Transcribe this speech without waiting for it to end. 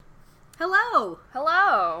Hello!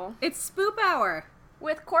 Hello! It's Spoop Hour!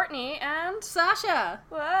 With Courtney and... Sasha!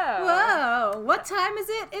 Whoa! Whoa! What time is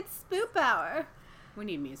it? It's Spoop Hour! We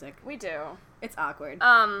need music. We do. It's awkward.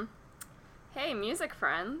 Hey, music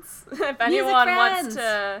friends. If anyone wants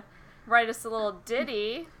to write us a little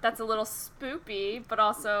ditty that's a little spoopy, but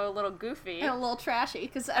also a little goofy. And a little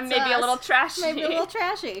trashy, and maybe a little trashy. Maybe a little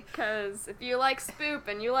trashy. Because if you like spoop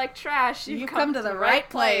and you like trash, you come to the right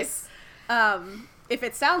place. If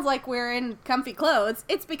it sounds like we're in comfy clothes,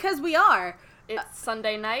 it's because we are. It's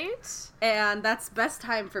Sunday night. And that's best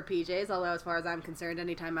time for PJs, although as far as I'm concerned,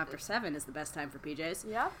 any time after 7 is the best time for PJs.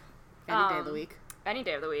 Yeah. Any day of the week. Any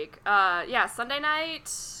day of the week. Yeah, Sunday night.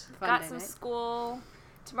 Got some night. School.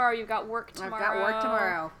 Tomorrow you've got work tomorrow. I've got work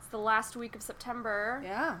tomorrow. It's the last week of September.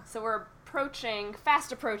 Yeah. So we're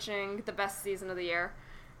fast approaching the best season of the year.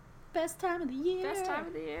 Best time of the year. Best time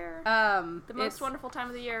of the year. The most wonderful time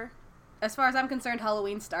of the year. As far as I'm concerned,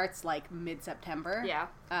 Halloween starts like mid-September. Yeah.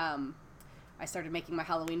 I started making my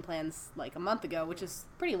Halloween plans like a month ago, which is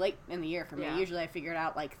pretty late in the year for me. Yeah. Usually I figure it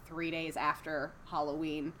out like 3 days after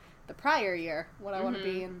Halloween the prior year, what I want to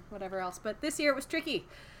be and whatever else. But this year it was tricky.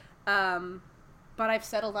 But I've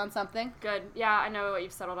settled on something. Good. Yeah, I know what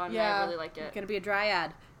you've settled on. Yeah. I really like it. It's going to be a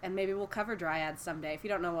dryad. And maybe we'll cover dryads someday. If you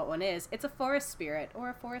don't know what one is, it's a forest spirit or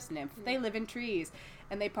a forest nymph. They live in trees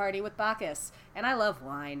and they party with Bacchus. And I love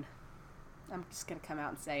wine. I'm just going to come out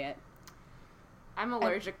and say it. I'm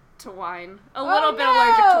allergic to wine. A little bit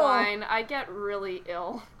allergic to wine. I get really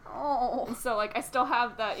ill. Oh. And so, I still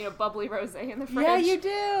have that, bubbly rosé in the fridge. Yeah, you do.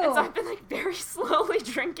 And so I've been, very slowly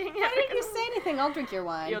drinking it. Why didn't you say anything? I'll drink your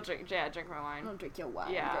wine. You'll drink my wine. I'll drink your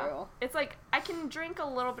wine, Yeah. girl. It's I can drink a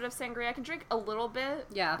little bit of sangria. I can drink a little bit.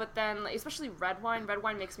 Yeah. But then, especially red wine. Red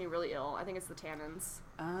wine makes me really ill. I think it's the tannins.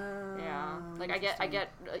 Oh. Yeah. I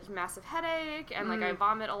get a massive headache, and, I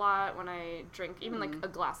vomit a lot when I drink, even, a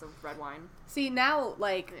glass of red wine. See, now,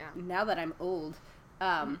 now that I'm old,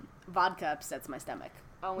 vodka upsets my stomach.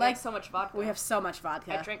 Oh, we have so much vodka. We have so much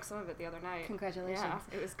vodka. I drank some of it the other night. Congratulations.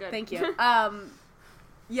 Yeah, it was good. Thank you.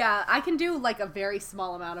 Yeah, I can do, a very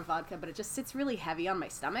small amount of vodka, but it just sits really heavy on my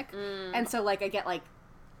stomach. And so, I get, my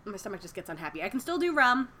stomach just gets unhappy. I can still do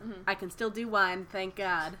rum. I can still do wine, thank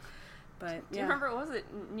God. But, Do you remember, what was it,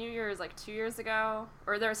 New Year's, 2 years ago?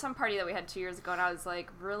 Or there was some party that we had 2 years ago, and I was,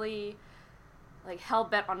 really,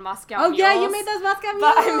 hell-bent on Moscow mules. Yeah, you made those Moscow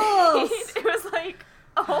mules! But it was,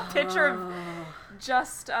 a whole pitcher of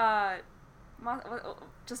just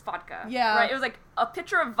vodka. Yeah. Right? It was a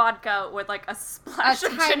pitcher of vodka with a splash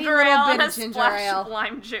of tiny ginger little ale bit and a of ginger splash ale. of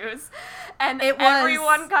lime juice. And It was-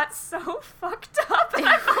 everyone got so fucked up. And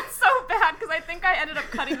I felt so bad because I think I ended up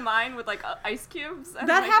cutting mine with ice cubes. And,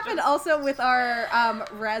 That happened also with our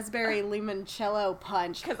raspberry limoncello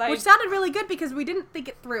punch, 'Cause which sounded really good because we didn't think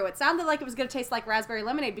it through. It sounded like it was going to taste like raspberry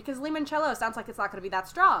lemonade because limoncello sounds like it's not going to be that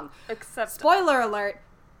strong. Except Spoiler alert,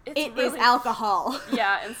 it's it really is alcohol.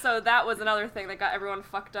 Yeah, and so that was another thing that got everyone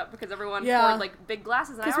fucked up because everyone Yeah. poured big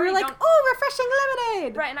glasses. Because we were like, oh, refreshing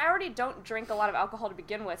lemonade! Right, and I already don't drink a lot of alcohol to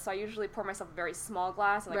begin with, so I usually pour myself a very small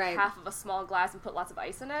glass, Right. half of a small glass, and put lots of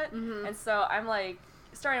ice in it. And so I'm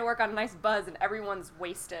starting to work on a nice buzz, and evereveryone's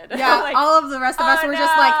wasted. Yeah, all of the rest of us were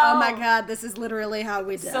just like, oh no. my God, this is literally how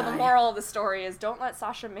we die. So the moral of the story is don't let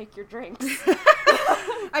Sasha make your drinks.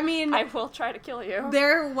 I mean, I will try to kill you.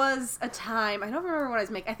 there was a time, I don't remember what I was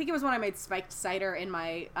making. I think it was when I made spiked cider in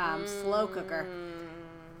my slow cooker.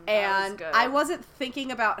 And good. I wasn't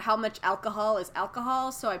thinking about how much alcohol is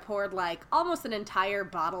alcohol, so I poured almost an entire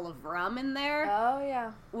bottle of rum in there Oh,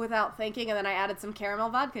 yeah. without thinking, and then I added some caramel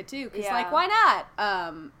vodka too, because Yeah. why not?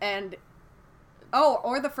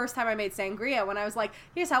 Or the first time I made sangria, when I was like,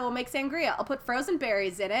 here's how we'll make sangria. I'll put frozen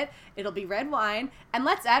berries in it, it'll be red wine, and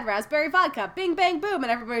let's add raspberry vodka. Bing, bang, boom.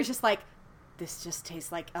 And everybody's just like, this just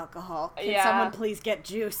tastes like alcohol. Can Yeah. someone please get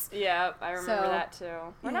juice? Yeah, I remember So, that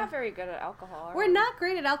too. We're yeah. not very good at alcohol, are We're we? not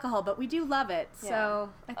great at alcohol, but we do love it. Yeah. So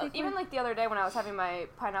I think Even the other day when I was having my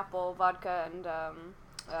pineapple vodka and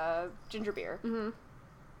ginger beer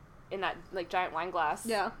in that giant wine glass.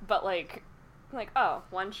 Yeah. But oh,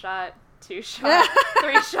 1 shot, 2 shots,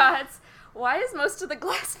 3 shots. Why is most of the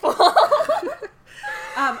glass full?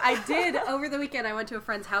 I did, over the weekend, I went to a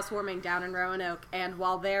friend's housewarming down in Roanoke, and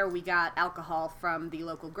while there, we got alcohol from the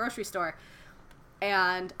local grocery store.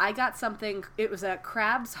 And I got something, it was a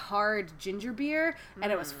Crab's Hard ginger beer,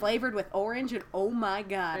 and it was flavored with orange, and oh my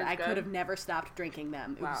God, It was I good? could have never stopped drinking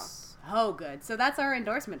them. It Wow. was so good. So that's our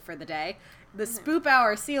endorsement for the day. The Spoop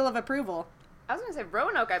Hour seal of approval. I was going to say,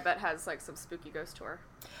 Roanoke, I bet, has, some spooky ghost tour.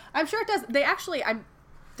 I'm sure it does. They actually,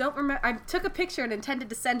 don't remember. I took a picture and intended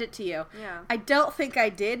to send it to you. Yeah. I don't think I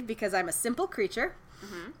did because I'm a simple creature,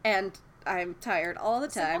 and I'm tired all the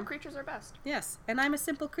time. Simple creatures are best. Yes, and I'm a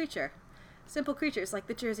simple creature. Simple creatures like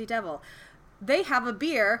the Jersey Devil. They have a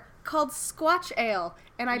beer called Squatch Ale,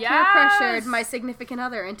 and I peer pressured my significant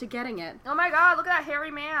other into getting it. Oh my god, look at that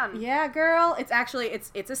hairy man. Yeah, girl. It's actually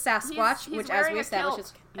it's a Sasquatch, He's which, as we established,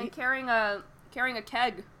 is and carrying a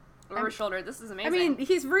keg over his shoulder. This is amazing. I mean,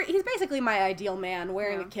 he's basically my ideal man,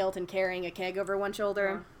 wearing a kilt and carrying a keg over one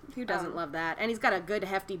shoulder. Yeah. Who doesn't love that? And he's got a good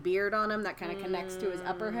hefty beard on him that kind of connects to his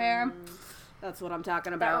upper hair. That's what I'm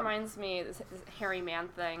talking about. That reminds me, this hairy man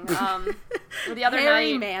thing. The other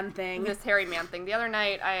hairy night, man thing. This hairy man thing. The other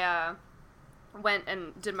night, I went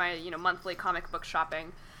and did my monthly comic book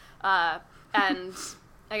shopping, and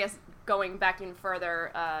I guess going back even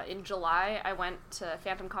further, in July, I went to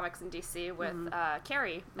Phantom Comics in DC with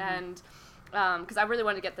Carrie, and because I really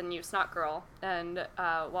wanted to get the new Snot Girl, and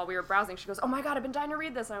while we were browsing, she goes, "Oh my god, I've been dying to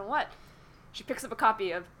read this." And I went, "What?" She picks up a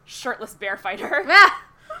copy of Shirtless Bear Fighter.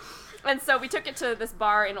 And so we took it to this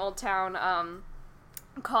bar in Old Town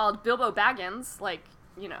called Bilbo Baggins, like,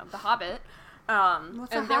 The Hobbit.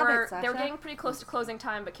 What's and they were getting pretty close to closing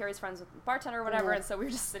time, but Carrie's friends with the bartender or whatever, and so we were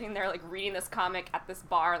just sitting there, like, reading this comic at this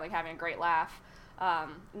bar, like, having a great laugh. And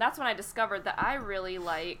that's when I discovered that I really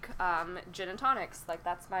like gin and tonics. Like,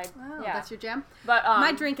 that's my... that's your jam? But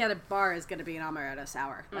my drink at a bar is going to be an amaretto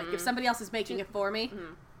sour. Like, if somebody else is making it for me...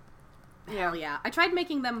 Hell yeah. I tried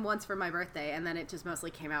making them once for my birthday, and then it just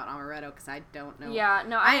mostly came out amaretto because I don't know. Yeah,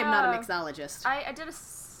 no, I am not a mixologist. I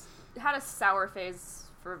had a sour phase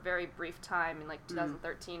for a very brief time in, like,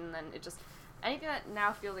 2013, and then it just... Anything that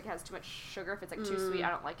now feels like it has too much sugar, if it's, like, too sweet, I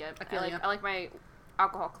don't like it. I like my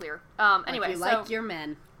alcohol clear. Anyway, like your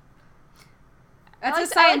men.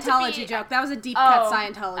 That's a Scientology joke. That was a deep-cut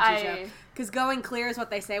Scientology joke. Because going clear is what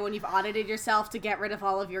they say when you've audited yourself to get rid of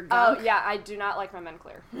all of your gunk. Oh, yeah, I do not like my men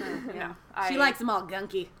clear. No. She likes them all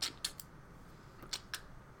gunky.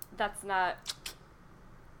 That's not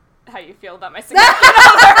how you feel about my significant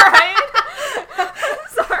other, right?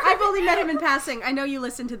 Sorry. I've only met him in passing. I know you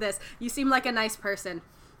listen to this. You seem like a nice person.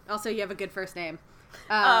 Also, you have a good first name.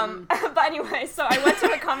 But anyway, so I went to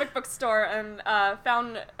the comic book store and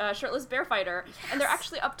found Shirtless Bear Fighter, and they're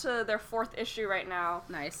actually up to their 4th issue right now.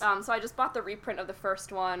 Nice. So I just bought the reprint of the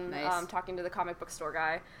first one. Nice. Talking to the comic book store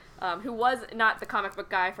guy, who was not the comic book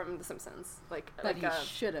guy from The Simpsons. But he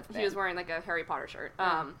should have been. He was wearing like a Harry Potter shirt.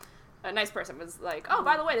 A nice person was like, "Oh,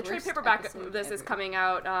 by the way, the trade paperback of this is coming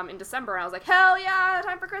out in December." And I was like, "Hell yeah,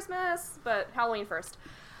 time for Christmas!" But Halloween first.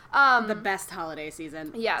 The best holiday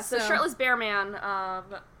season. Yeah, so Shirtless Bear Man,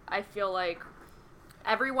 I feel like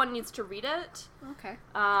everyone needs to read it. Okay.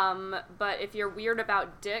 But if you're weird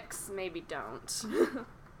about dicks, maybe don't.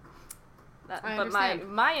 But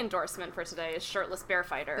my endorsement for today is Shirtless Bear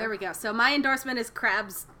Fighter. There we go. So my endorsement is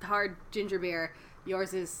Crab's Hard Ginger Beer.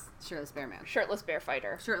 Yours is Shirtless Bear Man. Shirtless Bear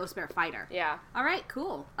Fighter. Shirtless Bear Fighter. Yeah. All right,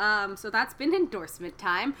 cool. So that's been endorsement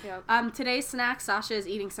time. Yep. Today's snack, Sasha is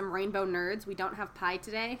eating some Rainbow Nerds. We don't have pie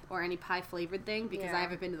today, or any pie-flavored thing, because I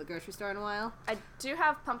haven't been to the grocery store in a while. I do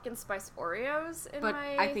have pumpkin spice Oreos in my But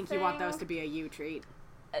I think you want those to be a you treat.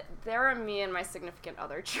 They're a me and my significant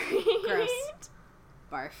other treat. Gross.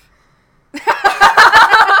 Barf.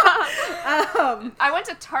 I went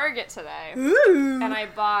to Target today. Ooh. And I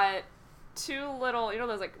bought 2 little,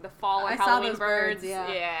 those like the fall and Halloween birds.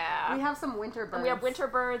 Yeah. We have some winter birds. And we have winter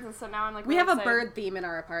birds, and so now I'm like. We have a bird theme in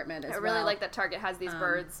our apartment as well. I really like that Target has these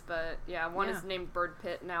birds, but one is named Bird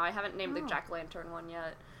Pit now. I haven't named the Jack-o'-lantern one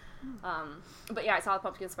yet. But yeah, I saw the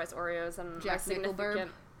pumpkin spice Oreos and Jack Nickelburb.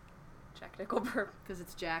 Jack Nickelburb. Because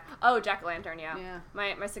it's Jack. Oh, Jack-o'-lantern, yeah.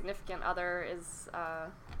 My significant other is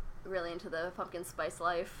really into the pumpkin spice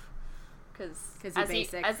life. Because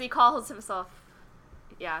as he calls himself,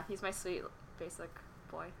 he's my sweet, basic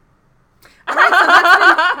boy. All right,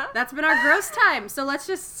 so that's been our gross time. So let's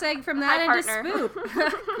just seg from that into Spoop.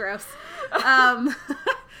 Gross.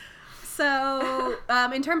 So,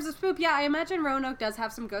 in terms of Spoop, I imagine Roanoke does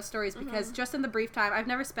have some ghost stories because just in the brief time, I've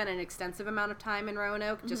never spent an extensive amount of time in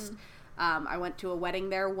Roanoke. Just, I went to a wedding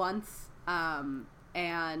there once, and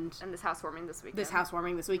this housewarming this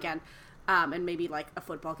weekend. And maybe like a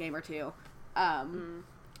football game or 2.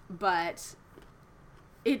 But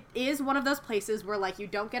it is one of those places where, like, you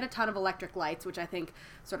don't get a ton of electric lights, which I think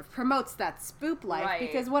sort of promotes that spoop life, right.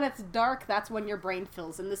 Because when it's dark, that's when your brain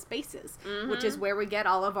fills in the spaces, which is where we get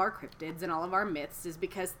all of our cryptids and all of our myths, is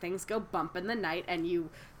because things go bump in the night, and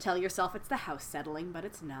you tell yourself it's the house settling, but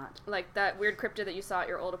it's not. Like that weird cryptid that you saw at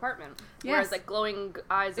your old apartment. Yes. Whereas, like, glowing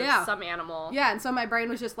eyes of some animal. Yeah, and so my brain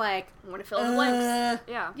was just like... I want to fill in the blanks.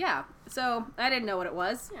 Yeah. Yeah, so I didn't know what it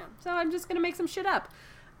was. Yeah. So I'm just going to make some shit up.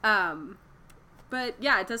 But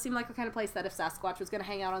yeah, it does seem like the kind of place that if Sasquatch was going to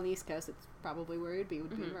hang out on the East Coast, it's probably where it would be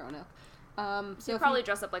in Roanoke. So He'd probably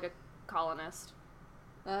dress up like a colonist.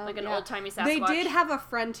 Like an old-timey Sasquatch. They did have a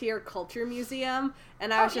frontier culture museum,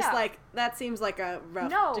 and I was just like, that seems like a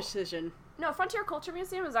rough decision. No, Frontier Culture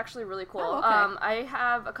Museum is actually really cool. Oh, okay. I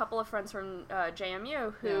have a couple of friends from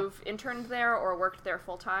JMU who've interned there or worked there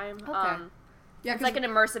full-time. Okay. It's like an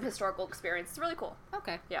immersive historical experience. It's really cool.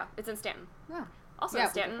 Okay. Yeah, it's in Stanton. Yeah. Also in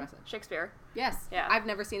Stanton, Shakespeare. Yes. Yeah. I've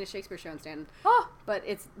never seen a Shakespeare show in Stanton. Oh! But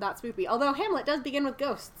it's not spooky. Although Hamlet does begin with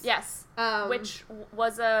ghosts. Yes. Which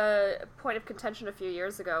was a point of contention a few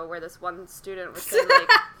years ago where this one student was saying, like,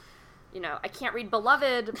 I can't read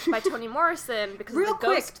Beloved by Toni Morrison because of the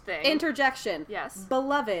ghost thing. Interjection. Yes.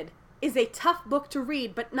 Beloved is a tough book to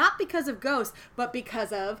read, but not because of ghosts, but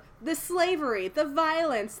because of the slavery, the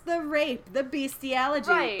violence, the rape, the bestiality.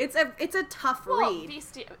 Right. It's a tough read.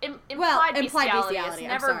 Implied bestiality. It's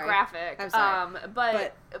never graphic. I'm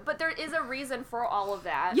sorry. But there is a reason for all of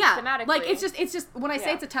that. Yeah. Thematically. Like it's just when I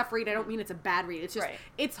say it's a tough read, I don't mean it's a bad read. It's just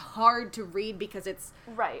it's hard to read because it's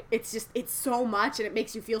it's so much and it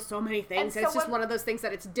makes you feel so many things. And it's just one of those things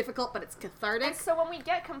that it's difficult, but it's cathartic. And so when we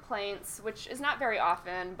get complaints, which is not very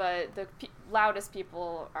often, but the loudest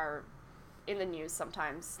people are in the news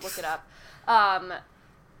sometimes, look it up,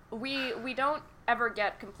 we don't ever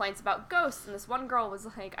get complaints about ghosts, and this one girl was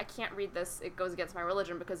like, I can't read this, it goes against my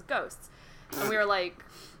religion because ghosts. And we were like,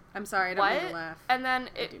 I'm sorry, I don't mean to laugh. And then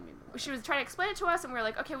she was trying to explain it to us, and we were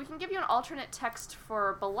like, okay, we can give you an alternate text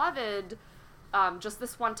for Beloved just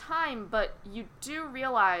this one time, but you do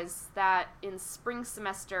realize that in spring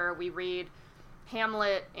semester we read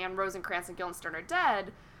Hamlet and Rosencrantz and Guildenstern Are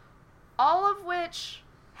Dead, all of which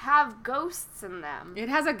have ghosts in them. It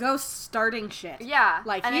has a ghost starting shit. Yeah.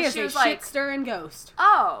 Like, he is a shit-stirring ghost.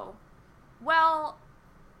 Oh, well,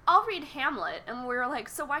 I'll read Hamlet. And we were like,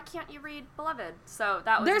 so why can't you read Beloved? So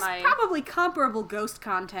that was There's probably comparable ghost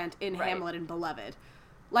content in Hamlet and Beloved.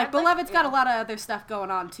 Like, Beloved's got a lot of other stuff going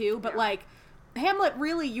on, too. But, like, Hamlet,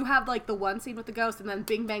 really, you have, like, the one scene with the ghost, and then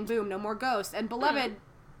bing, bang, boom, no more ghosts. And Beloved,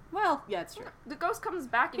 well, yeah, it's true. The ghost comes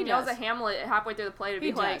back and yells at Hamlet halfway through the play to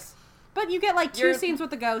be like... But you get, like, two scenes with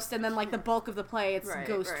the ghost, and then, like, the bulk of the play, it's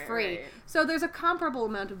ghost-free. Right. So there's a comparable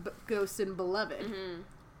amount of ghosts in Beloved. Mm-hmm.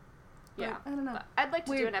 Yeah. I don't know. But I'd like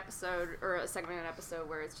to do an episode, or a segment in an episode,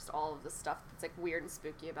 where it's just all of the stuff that's, like, weird and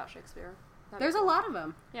spooky about Shakespeare. There's a lot of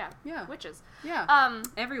them. Yeah. Yeah. Witches. Yeah.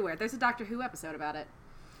 Everywhere. There's a Doctor Who episode about it.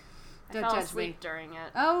 Don't judge me during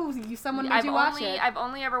it. Oh, someone made you watch it. I've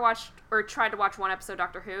only ever watched or tried to watch one episode of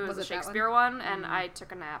Doctor Who. It was a Shakespeare one, and I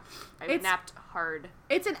took a nap. I napped hard.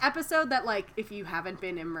 It's an episode that, like, if you haven't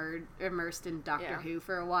been immersed in Doctor Who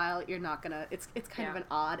for a while, you're not gonna. It's kind of an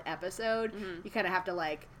odd episode. Mm-hmm. You kind of have to,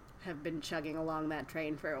 like, have been chugging along that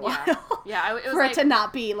train for a while. Yeah. It was for it to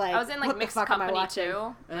not be like. I was in, like, mixed company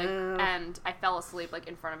too, and I fell asleep, like,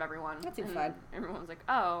 in front of everyone. That seems fun. Everyone was like,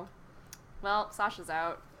 "Oh, well, Sasha's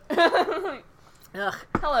out." Ugh.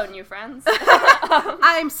 Hello, new friends.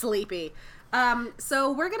 I'm sleepy.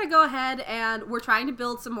 So we're going to go ahead and we're trying to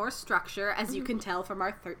build some more structure, as you can tell from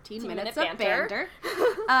our 13 minutes of banter.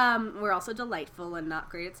 We're also delightful and not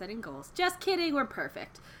great at setting goals. Just kidding, we're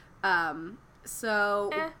perfect. Don't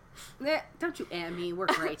you me, we're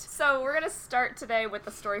great. So we're going to start today with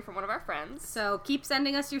a story from one of our friends. So keep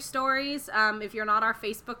sending us your stories. If you're not our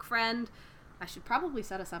Facebook friend, I should probably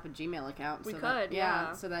set us up a Gmail account. We could,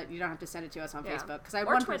 yeah. So that you don't have to send it to us on Facebook.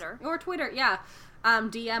 Or Twitter. Or Twitter, yeah.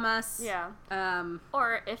 DM us. Yeah.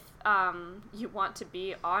 Or if you want to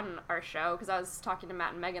be on our show, because I was talking to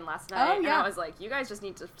Matt and Megan last night, and I was like, you guys just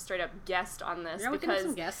need to straight up guest on this,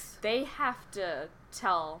 because they have to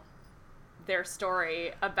tell their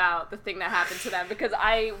story about the thing that happened to them, because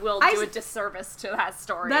I will do a disservice to that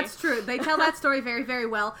story. That's true. They tell that story very, very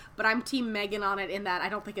well, but I'm Team Megan on it in that I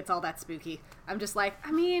don't think it's all that spooky. I'm just like,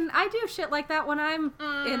 I mean, I do shit like that when I'm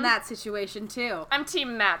in that situation, too. I'm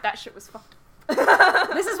Team Matt. That shit was fucked.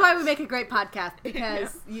 This is why we make a great podcast,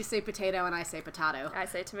 because you say potato and I say potato. I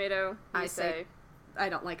say tomato. I say... I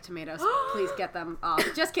don't like tomatoes. Please get them off.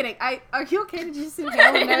 Just kidding. Are you okay? Did you just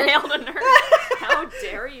inhale a nerd? Inhaled a nerd. How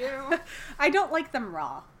dare you? I don't like them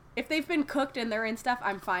raw. If they've been cooked and they're in stuff,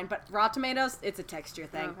 I'm fine. But raw tomatoes, it's a texture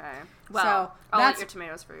thing. Okay. Well, I'll eat your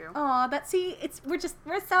tomatoes for you. Oh,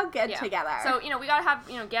 we're so good together. So, we gotta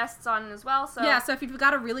have, guests on as well. So yeah, so if you've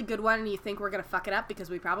got a really good one and you think we're gonna fuck it up, because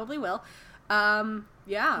we probably will, yeah,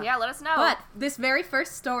 let us know. But this very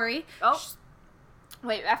first story.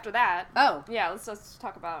 Wait, after that. Oh. Yeah, let's just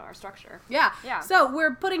talk about our structure. Yeah. Yeah. So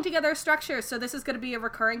we're putting together a structure. So this is going to be a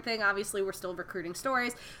recurring thing. Obviously, we're still recruiting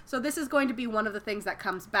stories. So this is going to be one of the things that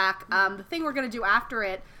comes back. The thing we're going to do after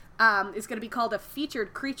it is going to be called a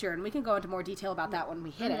featured creature. And we can go into more detail about that when we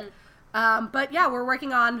hit it. But yeah, we're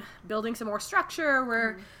working on building some more structure.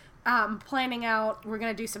 We're planning out, we're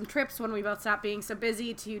going to do some trips when we both stop being so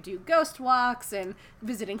busy to do ghost walks and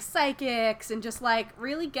visiting psychics and just, like,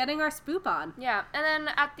 really getting our spoop on. Yeah, and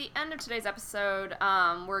then at the end of today's episode,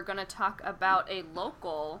 we're going to talk about a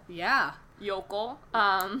local... Yeah. Yokel.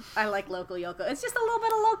 I like local yokel. It's just a little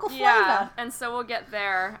bit of local flavor. Yeah, and so we'll get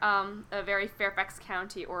there. A very Fairfax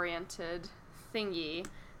County-oriented thingy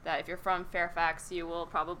that if you're from Fairfax, you will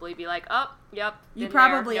probably be like, oh, yep. You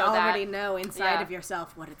probably know already that. know inside of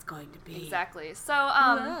yourself what it's going to be. Exactly.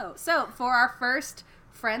 So, So, for our first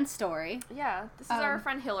friend story. Yeah, this is our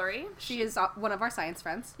friend Hillary. She is one of our science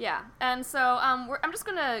friends. Yeah, and so I'm just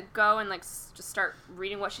gonna go and like just start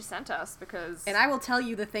reading what she sent us because. And I will tell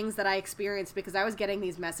you the things that I experienced because I was getting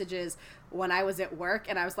these messages when I was at work,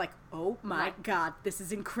 and I was like, "Oh my god, this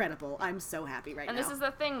is incredible! I'm so happy right now." And this is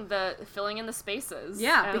the thing, the filling in the spaces.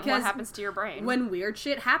 Yeah, and because what happens to your brain when weird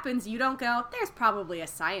shit happens, you don't go, "There's probably a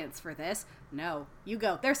science for this." No, you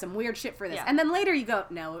go, "There's some weird shit for this," and then later you go,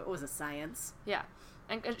 "No, it was a science." Yeah.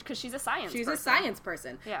 And because she's a science person. She's a science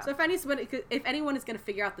person. Yeah. So if anyone is going to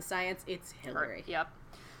figure out the science, it's Hillary. Yep.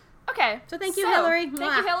 Okay. So thank you, Hillary.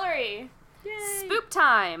 Thank you, Hillary. Yay. Spoop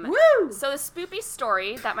time. Woo! So the spoopy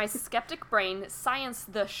story that my skeptic brain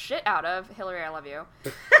scienced the shit out of, Hillary, I love you.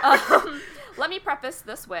 Let me preface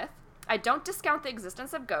this with, I don't discount the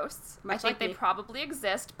existence of ghosts. I think they probably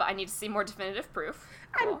exist, but I need to see more definitive proof.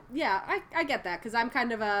 Cool. I get that, because I'm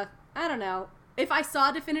kind of I don't know. If I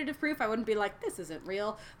saw definitive proof, I wouldn't be like, this isn't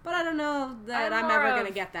real. But I don't know that I'm ever going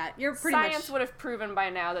to get that. You're pretty much... Science would have proven by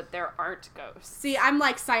now that there aren't ghosts. See, I'm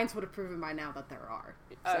like, science would have proven by now that there are.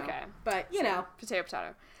 So. Okay. But, you know. Potato,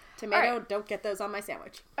 potato. Tomato, right. Don't get those on my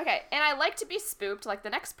sandwich. Okay, and I like to be spooked like the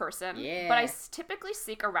next person. Yeah. But I typically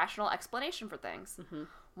seek a rational explanation for things. Mm-hmm.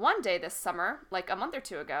 One day this summer, like a month or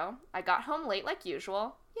two ago, I got home late like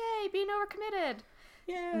usual. Yay, being overcommitted.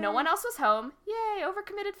 Yay. No one else was home. Yay,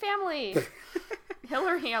 overcommitted family.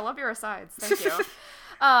 Hillary, I love your asides. Thank you.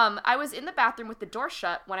 I was in the bathroom with the door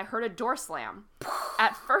shut when I heard a door slam.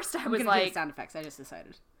 At first I was like... do the sound effects, I just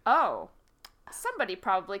decided. Oh, somebody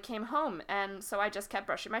probably came home, and so I just kept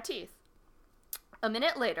brushing my teeth. A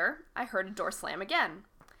minute later, I heard a door slam again.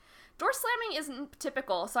 Door slamming isn't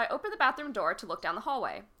typical, so I opened the bathroom door to look down the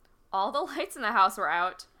hallway. All the lights in the house were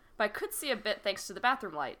out, but I could see a bit thanks to the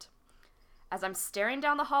bathroom light. As I'm staring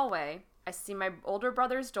down the hallway, I see my older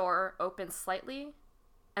brother's door open slightly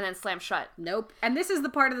and then slam shut. Nope. And this is the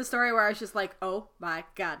part of the story where I was just like, oh my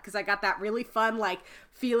god, because I got that really fun like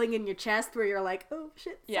feeling in your chest where you're like, oh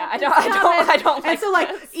shit. Yeah, I don't like and so like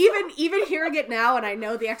even hearing it now and I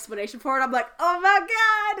know the explanation for it, I'm like, oh my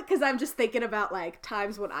god, because I'm just thinking about like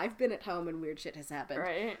times when I've been at home and weird shit has happened.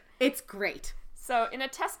 Right. It's great. So in a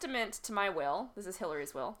testament to my will, this is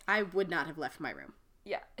Hillary's will. I would not have left my room.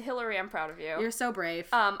 Yeah, Hillary, I'm proud of you. You're so brave.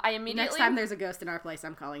 I immediately... Next time there's a ghost in our place,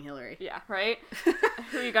 I'm calling Hillary. Yeah, right?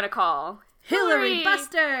 Who are you gonna call? Hillary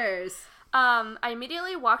Busters! I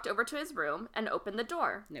immediately walked over to his room and opened the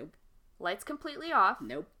door. Nope. Lights completely off.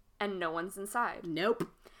 Nope. And no one's inside. Nope.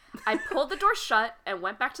 I pulled the door shut and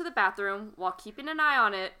went back to the bathroom while keeping an eye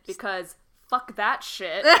on it because fuck that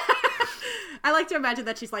shit. I like to imagine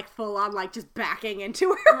that she's like full on like just backing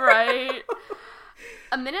into her. Right.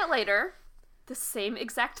 A minute later... the same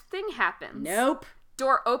exact thing happens. Nope.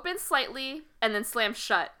 Door opens slightly and then slams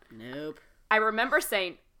shut. Nope. I remember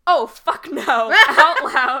saying, oh, fuck no, out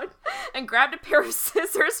loud, and grabbed a pair of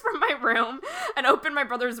scissors from my room and opened my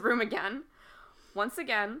brother's room again. Once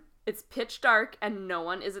again, it's pitch dark and no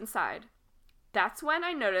one is inside. That's when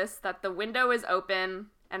I notice that the window is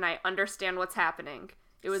open and I understand what's happening.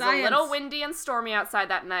 It was a little windy and stormy outside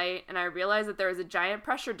that night, and I realized that there was a giant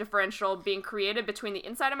pressure differential being created between the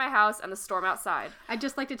inside of my house and the storm outside. I'd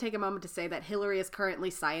just like to take a moment to say that Hillary is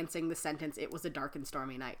currently sciencing the sentence, "It was a dark and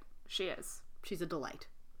stormy night." She is. She's a delight.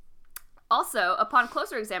 Also, upon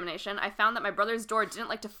closer examination, I found that my brother's door didn't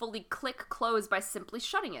like to fully click close by simply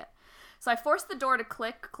shutting it. So I forced the door to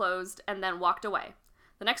click closed and then walked away.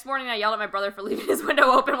 The next morning, I yelled at my brother for leaving his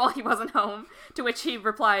window open while he wasn't home, to which he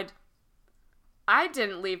replied, I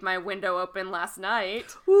didn't leave my window open last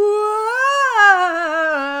night. Whoa!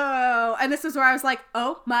 And this is where I was like,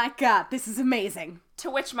 oh my god, this is amazing. To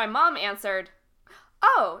which my mom answered,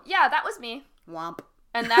 oh, yeah, that was me. Womp.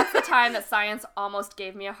 And that's the time that science almost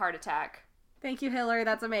gave me a heart attack. Thank you, Hillary.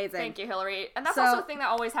 That's amazing. Thank you, Hillary. And that's also a thing that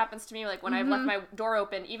always happens to me, like when I've left my door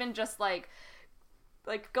open, even just like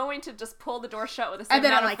going to just pull the door shut with a certain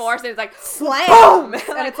amount of force, and it's like slam, boom,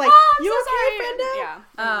 and it's like, oh, you so okay, Brenda?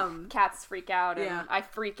 Yeah. Cats freak out, and I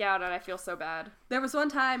freak out, and I feel so bad. There was one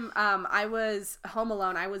time I was home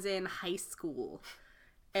alone. I was in high school,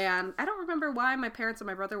 And I don't remember why my parents and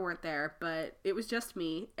my brother weren't there, but it was just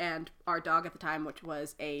me and our dog at the time, which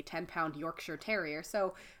was a 10-pound Yorkshire Terrier.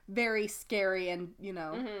 So very scary and,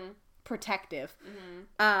 protective.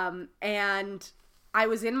 And I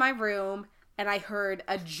was in my room and I heard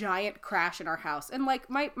a giant crash in our house. And like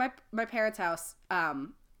my parents' house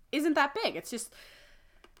isn't that big.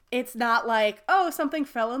 It's not like, oh, something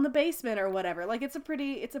fell in the basement or whatever. Like it's a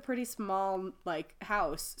pretty small like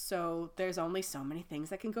house. So there's only so many things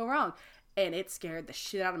that can go wrong. And it scared the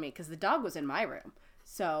shit out of me because the dog was in my room.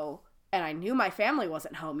 So, and I knew my family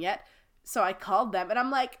wasn't home yet. So I called them and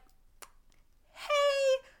I'm like,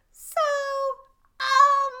 hey, so,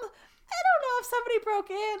 I don't know if somebody broke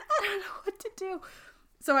in. I don't know what to do.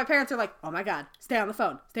 So my parents are like, oh my God, stay on the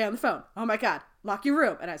phone. Oh my God, lock your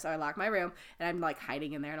room. And so I locked my room and I'm like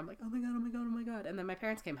hiding in there and I'm like, oh my God. And then my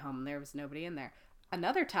parents came home and there was nobody in there.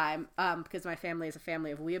 Another time, because my family is a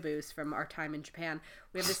family of weeaboos from our time in Japan,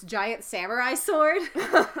 we have this giant samurai sword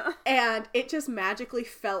and it just magically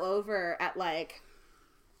fell over at like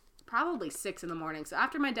probably 6 a.m. So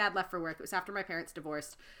after my dad left for work, it was after my parents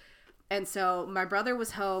divorced. And so my brother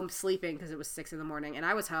was home sleeping because it was 6 a.m. and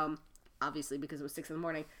I was home obviously because it was 6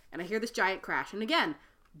 a.m. and I hear this giant crash. And again,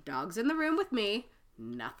 dog's in the room with me.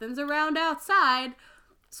 Nothing's around outside.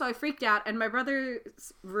 So I freaked out, and my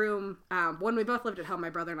brother's room, when we both lived at home, my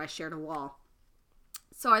brother and I shared a wall.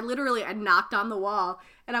 So I knocked on the wall,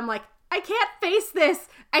 and I'm like, I can't face this.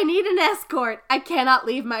 I need an escort. I cannot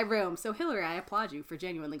leave my room. So Hillary, I applaud you for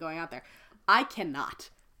genuinely going out there. I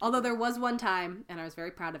cannot. Although there was one time, and I was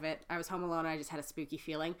very proud of it, I was home alone, and I just had a spooky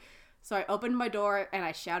feeling. So I opened my door, and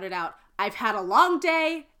I shouted out, I've had a long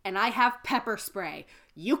day, and I have pepper spray.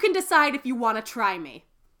 You can decide if you want to try me.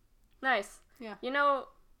 Nice. Yeah. You know,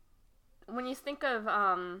 when you think of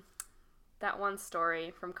that one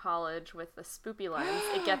story from college with the spoopy lens,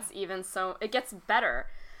 it gets better.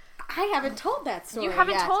 I haven't told that story. You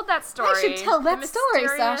haven't yet. told that story. I should tell that story,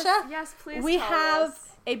 Sasha. Yes, please. We tell have us.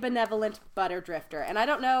 a benevolent butter drifter, and I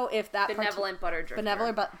don't know if that butter drifter.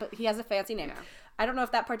 Benevolent, but he has a fancy name. Yeah. I don't know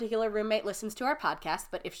if that particular roommate listens to our podcast,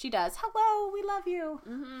 but if she does, hello, we love you.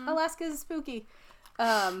 Mm-hmm. Alaska is spooky.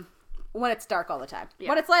 When it's dark all the time. Yeah.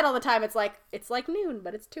 When it's light all the time, it's like noon,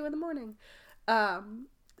 but it's 2 a.m.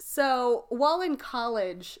 So while in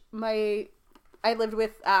college, I lived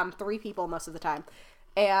with 3 people most of the time.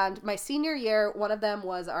 And my senior year, one of them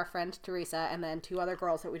was our friend Teresa, and then 2 other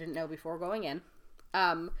girls that we didn't know before going in.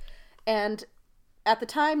 And at the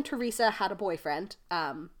time, Teresa had a boyfriend.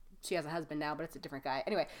 She has a husband now, but it's a different guy.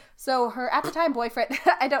 Anyway, so her at the time boyfriend,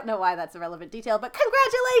 I don't know why that's a relevant detail, but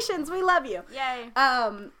congratulations, we love you. Yay.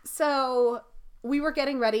 So we were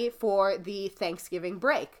getting ready for the Thanksgiving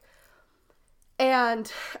break.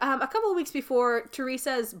 And a couple of weeks before,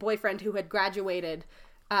 Teresa's boyfriend who had graduated,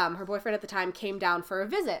 her boyfriend at the time came down for a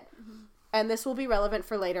visit. Mm-hmm. And this will be relevant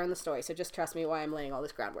for later in the story, so just trust me why I'm laying all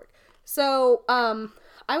this groundwork. So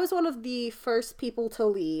I was one of the first people to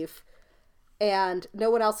leave, and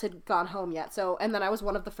no one else had gone home yet. And then I was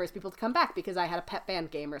one of the first people to come back because I had a pep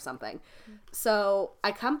band game or something. Mm-hmm. So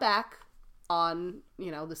I come back on,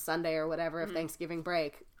 the Sunday or whatever of Thanksgiving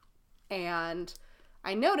break. And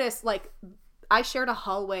I noticed, I shared a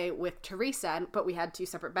hallway with Teresa, but we had 2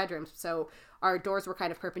 separate bedrooms. So our doors were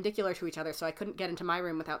kind of perpendicular to each other, so I couldn't get into my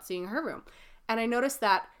room without seeing her room. And I noticed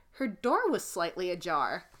that her door was slightly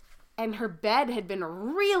ajar. And her bed had been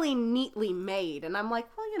really neatly made. And I'm like,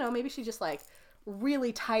 well, maybe she just,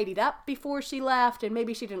 really tidied up before she left. And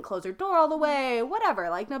maybe she didn't close her door all the way. Whatever.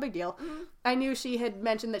 No big deal. Mm-hmm. I knew she had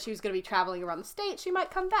mentioned that she was going to be traveling around the state. She might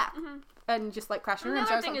come back. Mm-hmm. And just, crash her room.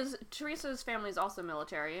 Another thing is, Teresa's family is also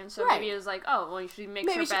military. And so maybe it was she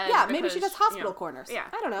makes her bed. Yeah, maybe she does hospital corners. Yeah.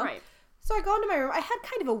 I don't know. Right. So I go into my room. I had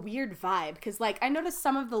kind of a weird vibe because, I noticed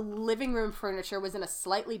some of the living room furniture was in a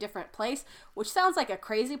slightly different place, which sounds like a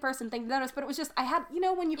crazy person thing to notice, but it was just, I had,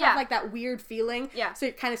 when you have, that weird feeling, so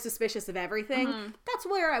you're kind of suspicious of everything, that's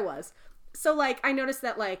where I was. So, I noticed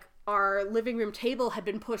that, our living room table had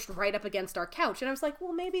been pushed right up against our couch, and I was like,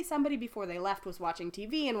 well, maybe somebody before they left was watching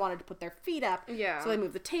TV and wanted to put their feet up, so I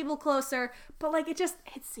moved the table closer, but, it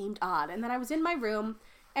seemed odd, and then I was in my room.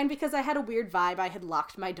 And because I had a weird vibe, I had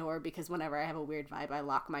locked my door because whenever I have a weird vibe, I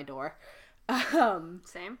lock my door.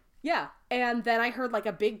 Same. Yeah. And then I heard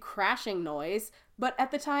a big crashing noise. But at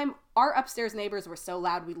the time, our upstairs neighbors were so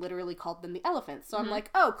loud, we literally called them the elephants. So I'm like,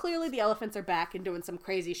 oh, clearly the elephants are back and doing some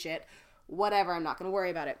crazy shit. Whatever, I'm not going to worry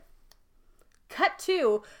about it. Cut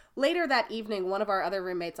to, later that evening, one of our other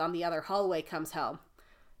roommates on the other hallway comes home.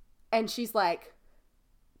 And she's like,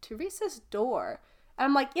 Teresa's door. And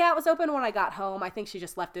I'm like, yeah, it was open when I got home. I think she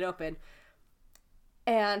just left it open.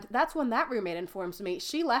 And that's when that roommate informs me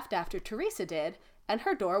she left after Teresa did. and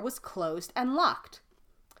her door was closed and locked.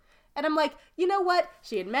 And I'm like, you know what?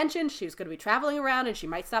 She had mentioned she was going to be traveling around and she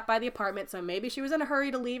might stop by the apartment, so maybe she was in a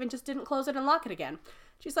hurry to leave and just didn't close it and lock it again.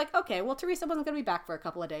 She's like, okay, well, Teresa wasn't going to be back for a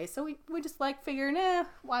couple of days, so we just, like, figured,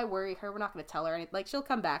 why worry her? We're not going to tell her anything. Like, she'll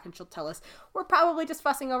come back and she'll tell us. We're probably just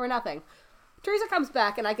fussing over nothing. Teresa comes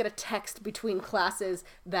back, and I get a text between classes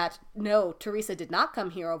that, no, Teresa did not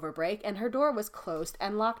come here over break, and her door was closed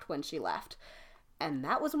and locked when she left. And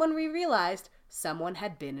that was when we realized someone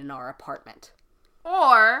had been in our apartment.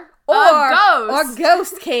 Or a ghost. Or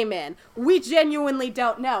ghost came in. We genuinely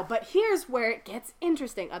don't know. But here's where it gets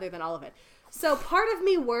interesting, other than all of it. So part of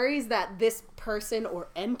me worries that this person or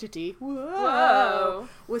entity was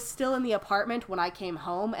still in the apartment when I came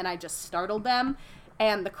home and I just startled them.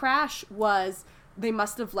 And the crash was they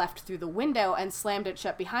must have left through the window and slammed it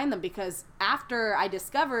shut behind them, because after I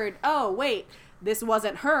discovered, oh, wait, this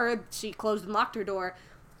wasn't her, she closed and locked her door,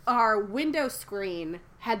 our window screen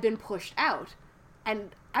had been pushed out.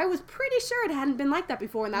 And I was pretty sure it hadn't been like that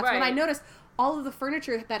before, and that's when I noticed all of the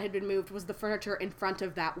furniture that had been moved was the furniture in front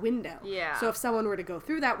of that window. Yeah. So if someone were to go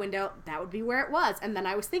through that window, that would be where it was. And then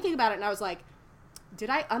I was thinking about it, and I was like, did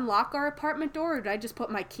I unlock our apartment door, or did I just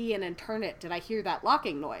put my key in and turn it? Did I hear that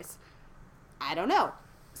locking noise? I don't know.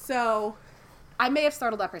 So I may have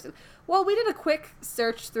startled that person. Well, we did a quick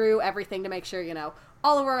search through everything to make sure,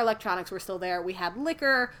 all of our electronics were still there. We had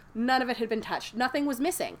liquor. None of it had been touched. Nothing was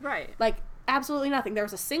missing. Right. Like, absolutely nothing. There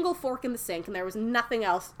was a single fork in the sink, and there was nothing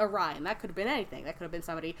else awry. And that could have been anything. That could have been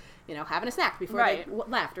somebody, having a snack before they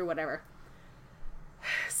left or whatever.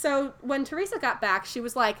 So when Teresa got back, she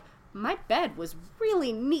was like, my bed was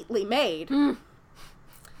really neatly made.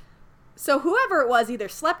 So whoever it was either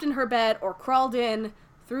slept in her bed or crawled in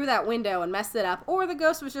through that window and messed it up, or the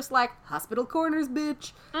ghost was just like, hospital corners,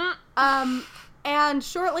 bitch. And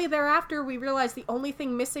shortly thereafter, we realized the only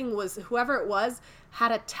thing missing was whoever it was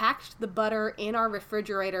had attacked the butter in our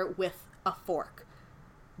refrigerator with a fork.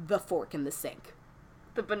 The fork in the sink.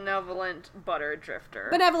 The benevolent butter drifter.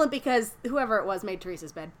 Benevolent because whoever it was made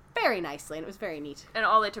Teresa's bed very nicely, and it was very neat. And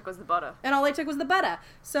all they took was the butter.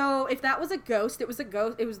 So if that was a ghost, it was the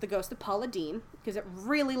ghost of Paula Deen, because it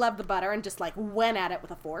really loved the butter and just, like, went at it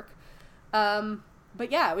with a fork. But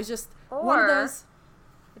yeah, it was just one of those.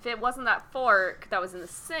 If it wasn't that fork that was in the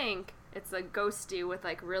sink, it's a ghosty with,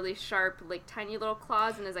 like, really sharp, like, tiny little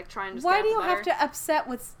claws and is, like, trying to Why do you butter. have to upset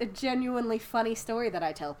with a genuinely funny story that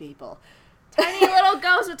I tell people? Tiny little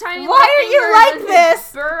ghost with tiny Why little are fingers you like and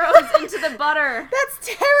this? burrows into the butter.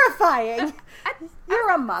 That's terrifying.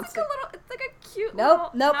 You're a monster. It's like a cute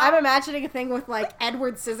Nope. little... I'm imagining a thing with, like,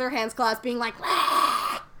 Edward Scissorhands claws being like...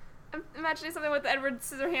 I'm imagining something with Edward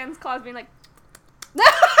Scissorhands claws being like...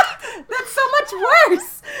 That's so much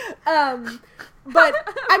worse. But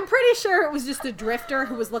I'm pretty sure it was just a drifter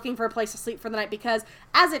who was looking for a place to sleep for the night, because,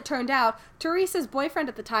 as it turned out, Teresa's boyfriend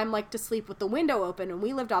at the time liked to sleep with the window open, and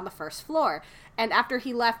we lived on the first floor. And after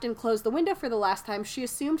he left and closed the window for the last time, she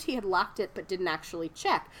assumed he had locked it but didn't actually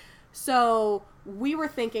check. So we were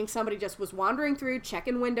thinking somebody just was wandering through,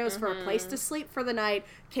 checking windows for a place to sleep for the night,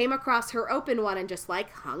 came across her open one and just,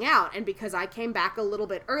 like, hung out. And because I came back a little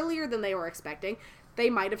bit earlier than they were expecting, they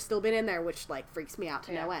might have still been in there, which, like, freaks me out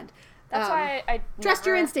to no end. That's why I trust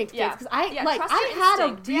your instinct, kids, because I had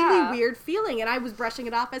a really weird feeling, and I was brushing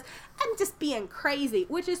it off as I'm just being crazy,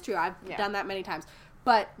 which is true. I've done that many times,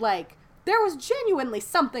 but, like, there was genuinely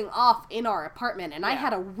something off in our apartment, and I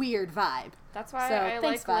had a weird vibe. That's why I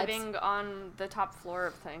like living on the top floor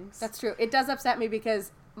of things. That's true. It does upset me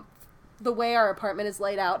because the way our apartment is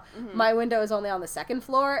laid out, my window is only on the second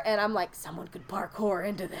floor, and I'm like, someone could parkour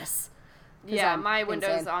into this. Yeah, my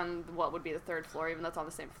window's on what would be the third floor, even though it's on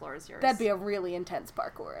the same floor as yours. That'd be a really intense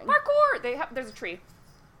parkouring. Parkour! There's a tree.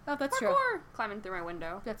 Oh, that's true. Parkour! Climbing through my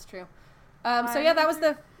window. That's true. So yeah, that was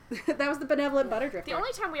the that was the benevolent butter drifter. The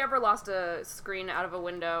only time we ever lost a screen out of a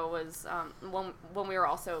window was when we were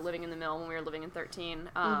also living in the mill, when we were living in 13.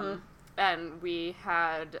 And we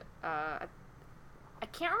had I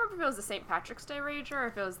can't remember if it was the St. Patrick's Day Rager or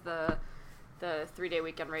if it was the 3-day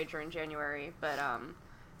weekend Rager in January, but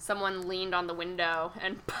someone leaned on the window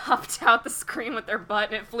and popped out the screen with their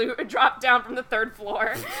butt, and it dropped down from the 3rd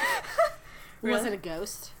floor. Really? Was it a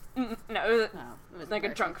ghost? No, it was like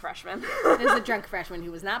a drunk freshman. It was a drunk freshman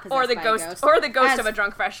who was not possessed by a ghost. Or the ghost of a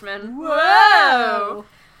drunk freshman. Whoa!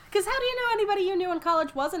 Because how do you know anybody you knew in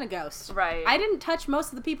college wasn't a ghost? Right. I didn't touch most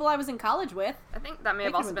of the people I was in college with. I think that may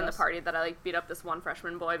have also been the party that I, like, beat up this one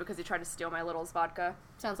freshman boy because he tried to steal my Little's vodka.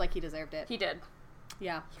 Sounds like he deserved it. He did.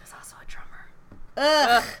 Yeah. He was also a drummer.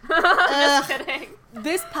 Ugh. Just kidding.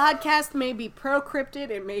 This podcast may be pro-cryptid,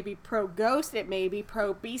 it may be pro-ghost, it may be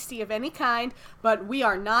pro-beastie of any kind, but we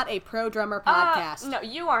are not a pro-drummer podcast. No,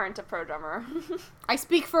 you aren't a pro drummer. I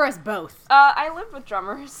speak for us both. I lived with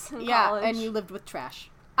drummers in college. And you lived with trash.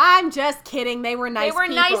 I'm just kidding. They were nice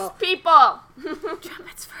people. nice people.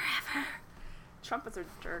 Trumpets forever. Trumpets are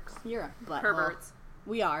jerks. You're a butthole. Perverts.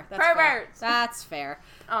 We are. That's Perverts. Fair. That's fair.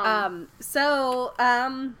 So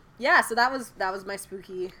that was my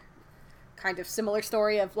spooky kind of similar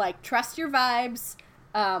story of like trust your vibes.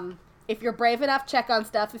 If you're brave enough, check on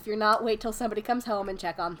stuff. If you're not, wait till somebody comes home and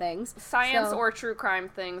check on things. Science or true crime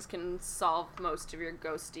things can solve most of your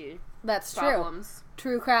ghosty problems.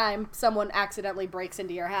 True crime, someone accidentally breaks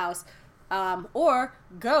into your house. Or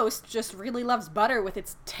ghost just really loves butter with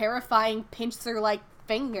its terrifying pincer-like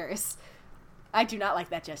fingers. I do not like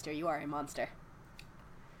that gesture. You are a monster.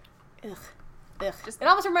 Ugh. It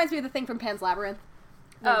almost reminds me of the thing from Pan's Labyrinth.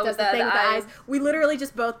 Oh, does the thing with the eyes. We literally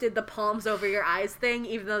just both did the palms over your eyes thing,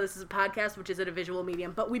 even though this is a podcast, which isn't a visual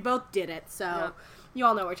medium. But we both did it, so you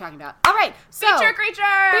all know what we're talking about. All right, so Feature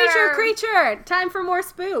creature. Time for more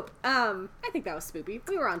spoop. I think that was spoopy.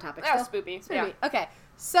 We were on topic. That was spoopy. Yeah. Okay,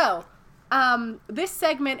 so this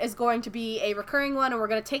segment is going to be a recurring one, and we're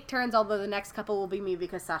going to take turns. Although the next couple will be me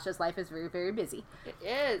because Sasha's life is very, very busy. It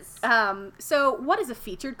is. So what is a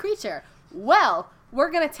featured creature? Well, we're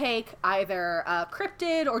going to take either a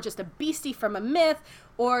cryptid or just a beastie from a myth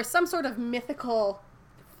or some sort of mythical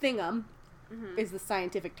thingum is the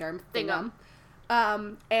scientific term. Thingum.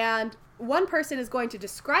 And one person is going to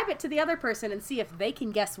describe it to the other person and see if they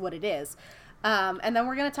can guess what it is. And then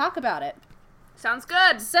we're going to talk about it. Sounds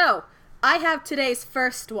good. So, I have today's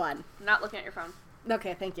first one. Not looking at your phone.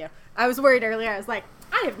 Okay, thank you. I was worried earlier. I was like,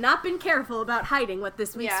 I have not been careful about hiding what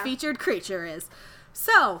this week's featured creature is.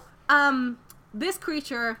 So, this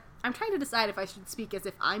creature, I'm trying to decide if I should speak as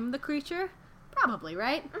if I'm the creature. Probably,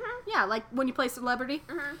 right? Mm-hmm. Yeah, like when you play celebrity.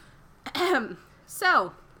 Mm-hmm.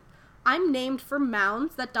 So, I'm named for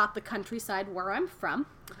mounds that dot the countryside where I'm from.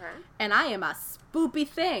 Okay. And I am a spoopy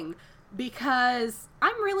thing because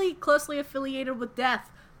I'm really closely affiliated with death.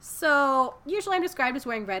 So, usually I'm described as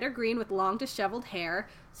wearing red or green with long disheveled hair.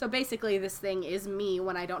 So basically this thing is me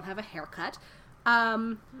when I don't have a haircut.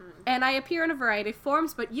 And I appear in a variety of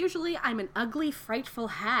forms, but usually I'm an ugly, frightful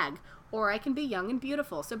hag, or I can be young and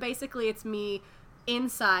beautiful. So basically it's me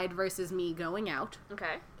inside versus me going out.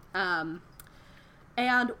 Okay.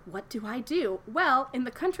 And what do I do? Well, in the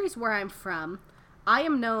countries where I'm from, I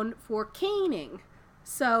am known for caning.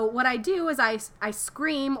 So what I do is I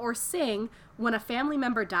scream or sing when a family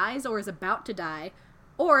member dies or is about to die,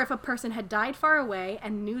 or if a person had died far away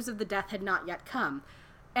and news of the death had not yet come.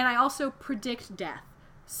 And I also predict death.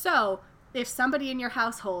 So, if somebody in your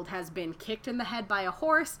household has been kicked in the head by a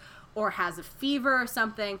horse or has a fever or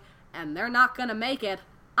something and they're not gonna make it,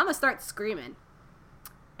 I'm gonna start screaming.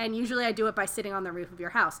 And usually I do it by sitting on the roof of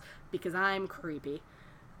your house because I'm creepy.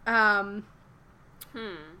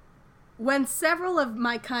 When several of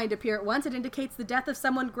my kind appear at once, it indicates the death of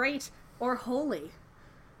someone great or holy.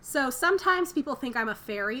 So sometimes people think I'm a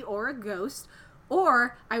fairy or a ghost,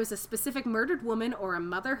 or I was a specific murdered woman or a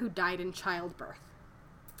mother who died in childbirth.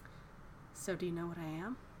 So do you know what I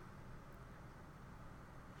am?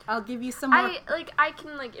 I'll give you some more. I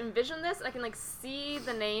can envision this. I can see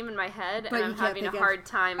the name in my head, but and I'm having a hard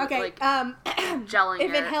time gelling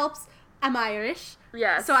if it helps, I'm Irish.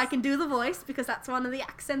 Yes. So I can do the voice because that's one of the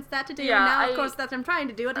accents that to do. Yeah, now, of course, that I'm trying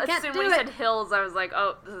to do it. I can't do it. As soon as you said hills, I was like,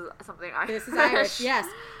 oh, this is something Irish. This is Irish, yes.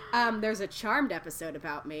 There's a Charmed episode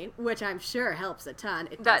about me, which I'm sure helps a ton.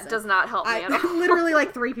 That does not help me at all. Literally,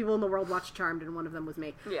 3 people in the world watched Charmed, and one of them was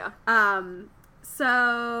me. Yeah.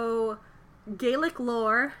 So Gaelic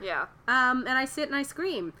lore. Yeah. And I sit and I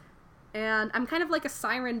scream, and I'm kind of like a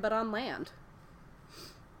siren, but on land.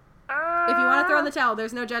 If you want to throw in the towel,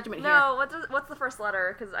 there's no judgment here. No, what's the first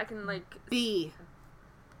letter? Because I can B.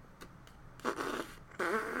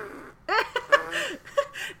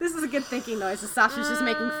 This is a good thinking noise. Sasha's just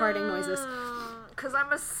making farting noises. Because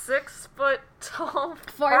I'm a 6 foot tall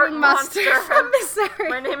farting monster from Missouri.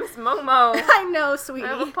 My name is Momo. I know, sweetie.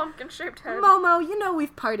 I have a pumpkin shaped head. Momo, you know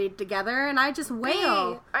we've partied together, and I just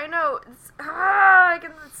wail. I know. I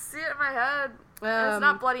can see it in my head. It's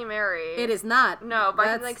not Bloody Mary. It is not. No, but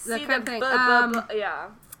I can see the thing. Yeah.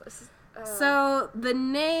 So the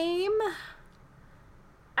name.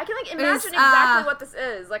 I can imagine exactly what this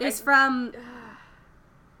is. It's from.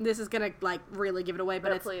 This is gonna really give it away,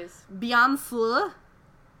 but it's please. Beyonce,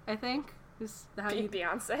 I think is how you.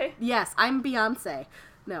 Beyonce. Yes, I'm Beyonce.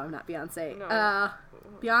 No, I'm not Beyonce. No.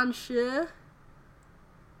 Beyonce.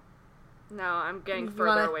 No, I'm getting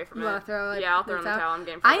further away from it. You want to throw it? Yeah, I'll throw in the towel. I'm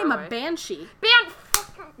getting further away. I am a banshee.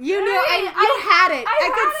 You knew you had it.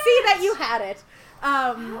 I could see that you had it.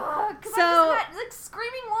 So like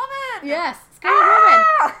screaming woman. Yes, screaming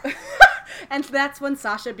woman. And that's when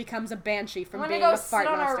Sasha becomes a banshee from being a fart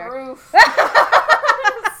monster. I'm gonna go sit on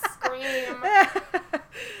our roof. Scream.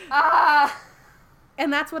 And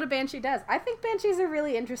that's what a banshee does. I think banshees are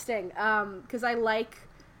really interesting because I like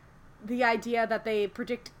the idea that they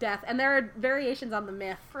predict death, and there are variations on the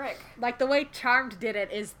myth. Frick. Like the way Charmed did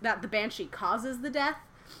it is that the banshee causes the death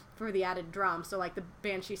for the added drum. So like the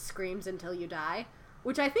banshee screams until you die,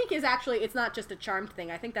 which I think is actually, it's not just a Charmed thing.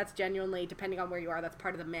 I think that's genuinely, depending on where you are, that's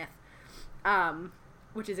part of the myth,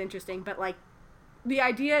 which is interesting. But like the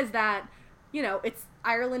idea is that, you know,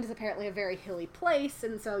 Ireland is apparently a very hilly place,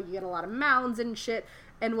 and so you get a lot of mounds and shit,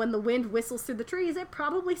 and when the wind whistles through the trees, it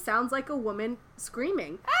probably sounds like a woman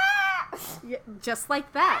screaming. Yeah, just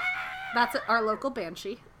like that. That's our local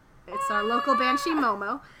banshee. It's our local banshee,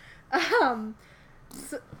 Momo.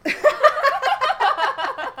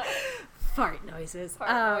 Fart noises.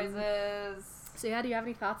 So yeah, do you have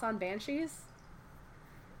any thoughts on banshees?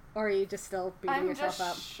 Or are you just still beating yourself up?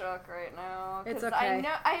 I'm just shook right now. It's okay. I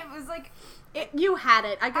know, I was like... you had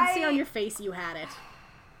it. I could see on your face you had it.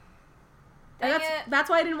 And that's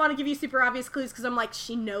why I didn't want to give you super obvious clues, because I'm like,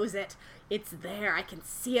 she knows it. It's there. I can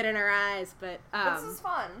see it in her eyes. But this is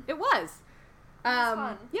fun. It was.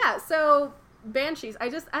 Fun. Yeah, so banshees, I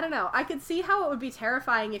don't know. I could see how it would be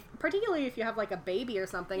terrifying, particularly if you have like a baby or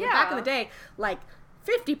something. Yeah. And back in the day, like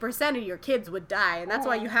 50% of your kids would die, and that's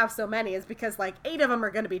why you have so many, is because like 8 of them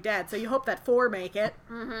are going to be dead, so you hope that 4 make it.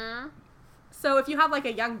 Mm-hmm. So if you have like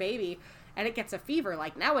a young baby and it gets a fever,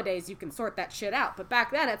 like nowadays you can sort that shit out. But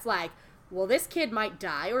back then it's like, well, this kid might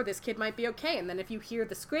die or this kid might be okay. And then if you hear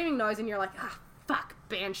the screaming noise and you're like, fuck,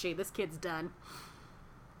 banshee, this kid's done.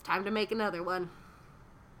 Time to make another one.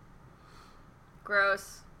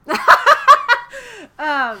 Gross. But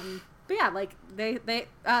yeah, like they the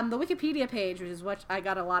Wikipedia page, which is what I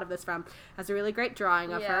got a lot of this from, has a really great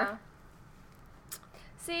drawing of her.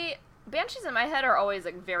 See, banshees in my head are always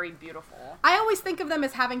like very beautiful. I always think of them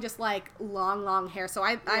as having just like long hair, so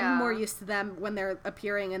I'm more used to them when they're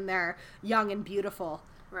appearing and they're young and beautiful.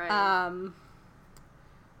 Right.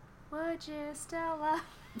 Would you still love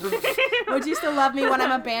Would you still love me when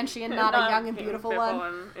I'm a banshee and not a young and beautiful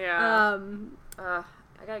one? Yeah. I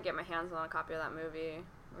gotta get my hands on a copy of that movie.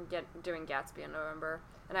 We're doing Gatsby in November,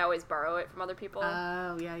 and I always borrow it from other people.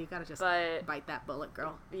 Oh yeah, you gotta just bite that bullet,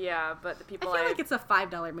 girl. Yeah, but the people I feel like it's a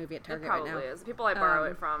 $5 movie at Target right now. It probably is. The people I borrow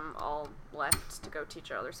it from all left to go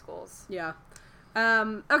teach at other schools. Yeah.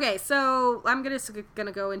 Okay, so I'm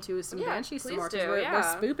gonna go into some banshees some more because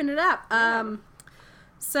we're spooping it up.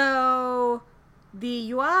 So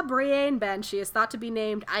the Yua Briain Banshee is thought to be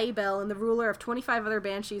named Aibel and the ruler of 25 other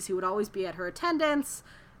banshees who would always be at her attendance.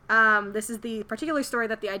 This is the particular story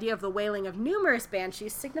that the idea of the wailing of numerous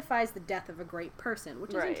banshees signifies the death of a great person,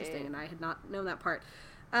 which is interesting, and I had not known that part.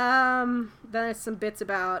 Then there's some bits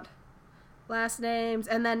about last names,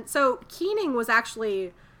 and then, so Keening was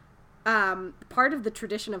actually part of the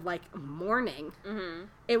tradition of, like, mourning. Mm-hmm.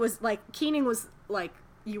 It was, like, Keening was, like,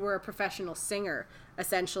 you were a professional singer,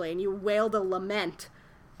 essentially, and you wailed a lament,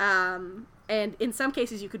 and in some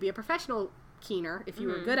cases you could be a professional keener if you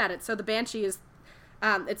were good at it. So the banshee is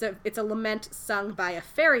it's a lament sung by a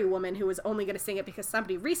fairy woman who is only going to sing it because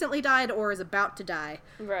somebody recently died or is about to die.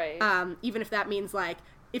 Right. Even if that means, like,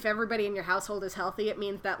 if everybody in your household is healthy, it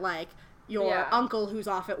means that, like, your uncle who's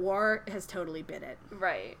off at war has totally bit it.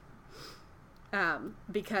 Right.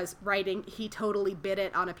 Because he totally bit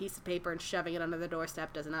it on a piece of paper and shoving it under the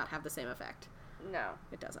doorstep does not have the same effect. No.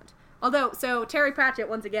 It doesn't. Although, so Terry Pratchett,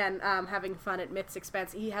 once again, having fun at Myth's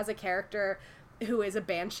expense, he has a character who is a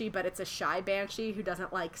banshee, but it's a shy banshee who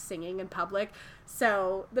doesn't like singing in public.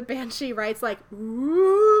 So the banshee writes like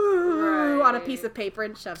 "woo" on a piece of paper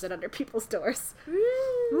and shoves it under people's doors.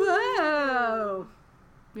 Whoa!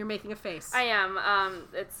 You're making a face. I am.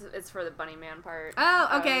 It's for the bunny man part.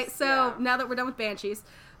 Oh, okay. So now that we're done with banshees,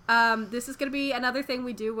 this is gonna be another thing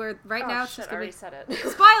we do where now it's just gonna be said it.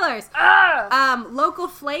 Spoilers. Local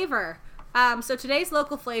flavor. So today's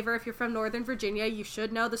local flavor, if you're from Northern Virginia, you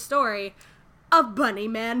should know the story of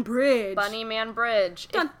Bunnyman Bridge. Bunnyman Bridge.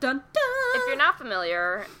 Dun, dun, dun. If you're not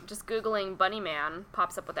familiar, just Googling Bunnyman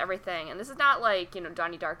pops up with everything. And this is not like,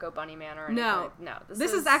 Donnie Darko Bunnyman or anything. No.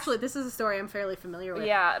 This is a story I'm fairly familiar with.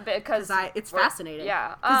 Yeah, because it's fascinating.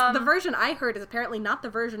 Yeah. Because the version I heard is apparently not the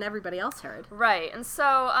version everybody else heard. Right. And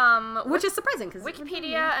so, which is surprising because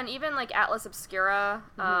Wikipedia and even like Atlas Obscura,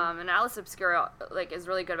 and Atlas Obscura like is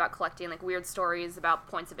really good about collecting like weird stories about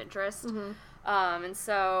points of interest. And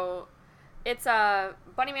so It's a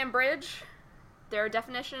Bunnyman Bridge. Their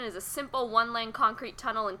definition is a simple one-lane concrete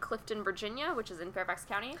tunnel in Clifton, Virginia, which is in Fairfax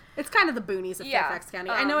County. It's kind of the boonies of Yeah. Fairfax County.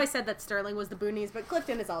 I know I said that Sterling was the boonies, but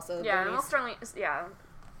Clifton is also the Yeah, boonies. and well, Sterling is, yeah.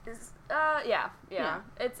 It's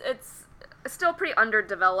still pretty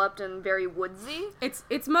underdeveloped and very woodsy.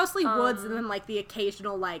 It's mostly woods and then, like, the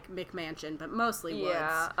occasional, like, McMansion, but mostly woods.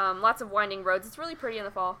 Yeah, lots of winding roads. It's really pretty in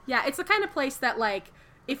the fall. Yeah, it's the kind of place that, like,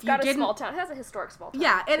 if It's you got a didn't... small town. It has a historic small town.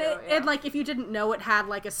 Yeah, and, too, and, like, if you didn't know it had,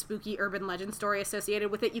 like, a spooky urban legend story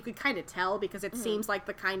associated with it, you could kind of tell because it seems like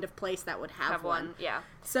the kind of place that would have one. Yeah.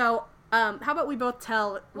 So, how about we both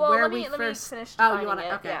tell where let we me first... finish Oh, defining you want to...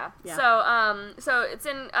 it. Okay. Yeah. So it's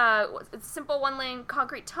in it's a simple one-lane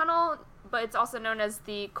concrete tunnel, but it's also known as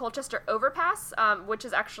the Colchester Overpass, which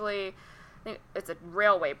is actually, I think it's a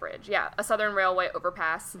railway bridge. Yeah, a Southern Railway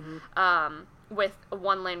overpass with a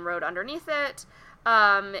one-lane road underneath it.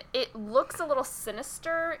 It looks a little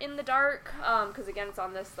sinister in the dark, because again, it's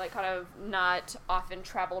on this, like, kind of not often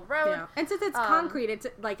traveled road. Yeah. And since it's concrete, it's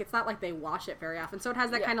like it's not like they wash it very often, so it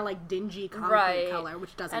has that kind of like dingy concrete color,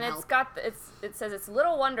 which doesn't and help. it's got it says it's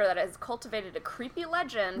little wonder that it has cultivated a creepy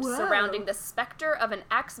legend surrounding the specter of an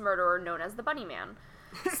axe murderer known as the Bunny Man.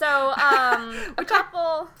 So, a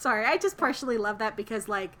couple. Sorry, I just partially love that because,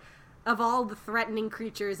 like, of all the threatening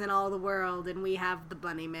creatures in all the world, and we have the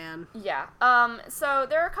Bunny Man. Yeah. So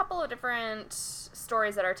there are a couple of different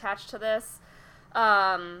stories that are attached to this.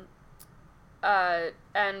 And a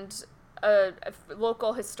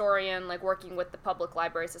local historian, like, working with the public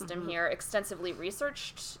library system here, extensively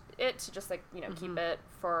researched it to just, like, keep it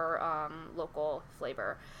for local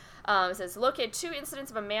flavor. It says, located 2 incidents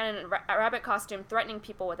of a man in a rabbit costume threatening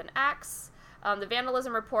people with an axe. The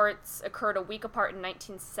vandalism reports occurred a week apart in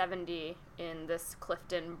 1970 in this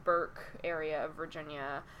Clifton Burke area of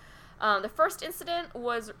Virginia. The first incident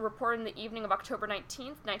was reported in the evening of October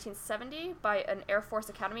 19th, 1970, by an Air Force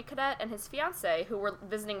Academy cadet and his fiancée who were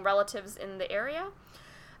visiting relatives in the area.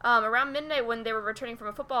 Around midnight, when they were returning from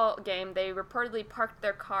a football game, they reportedly parked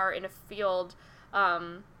their car in a field,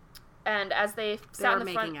 and as they sat in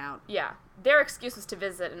the front... out. Yeah. Their excuse was to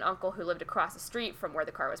visit an uncle who lived across the street from where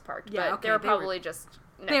the car was parked. Yeah, but okay, they were probably just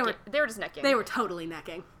necking. They were just necking. They were totally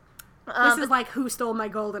necking. This is like Who Stole My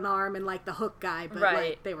Golden Arm and, like, the Hook guy, but,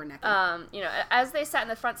 like, they were necking. As they sat in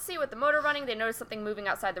the front seat with the motor running, they noticed something moving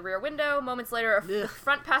outside the rear window. Moments later, the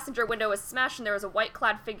front passenger window was smashed, and there was a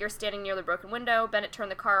white-clad figure standing near the broken window. Bennett turned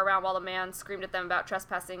the car around while the man screamed at them about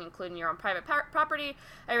trespassing, including your own private property,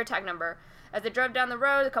 and your tag number. As they drove down the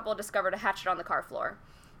road, the couple discovered a hatchet on the car floor.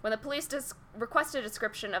 When the police requested a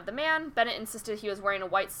description of the man, Bennett insisted he was wearing a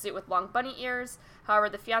white suit with long bunny ears. However,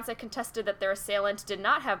 the fiancé contested that their assailant did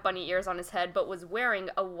not have bunny ears on his head, but was wearing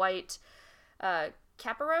a white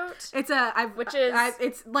caparote. It's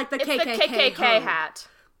like the it's KKK, the KKK hat.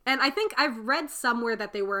 And I think I've read somewhere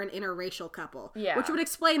that they were an interracial couple. Yeah. Which would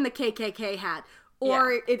explain the KKK hat.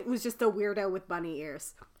 Or it was just a weirdo with bunny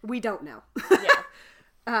ears. We don't know. Yeah.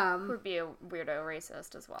 Would be a weirdo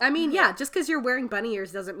racist as well. I mean, yeah, just because you're wearing bunny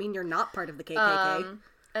ears doesn't mean you're not part of the KKK.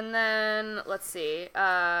 And then, let's see,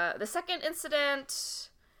 the second incident...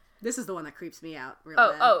 This is the one that creeps me out real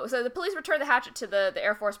bad. So the police returned the hatchet to the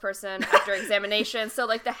Air Force person after examination. So,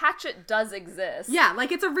 like, the hatchet does exist. Yeah,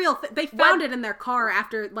 like, it's a real thing. They found it in their car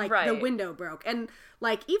after, like, the window broke. And,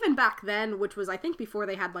 like, even back then, which was, I think, before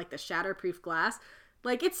they had, like, the shatterproof glass...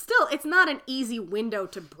 Like, it's not an easy window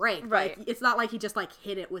to break. Right. Like, it's not like he just, like,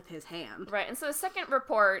 hit it with his hand. Right, and so the second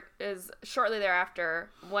report is shortly thereafter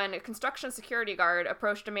when a construction security guard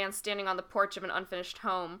approached a man standing on the porch of an unfinished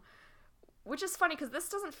home, which is funny because this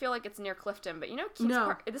doesn't feel like it's near Clifton, but Kings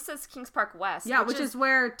Park, this says Kings Park West. Yeah, which is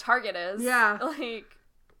where Target is. Yeah. Like,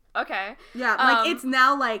 okay. Yeah, like, it's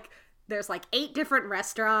now, like, there's, like, 8 different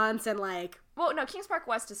restaurants and, like... Well, no, Kings Park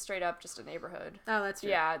West is straight up just a neighborhood. Oh, that's true.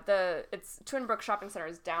 Yeah, it's Twin Brook Shopping Center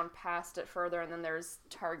is down past it further, and then there's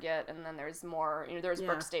Target, and then there's more, there's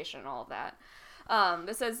Brook Station and all of that.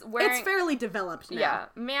 This says wearing... It's fairly developed now. Yeah,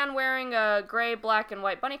 man wearing a gray, black, and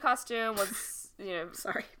white bunny costume was,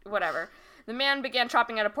 Sorry. Whatever. The man began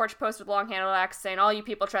chopping at a porch post with long-handled axe, saying, "All you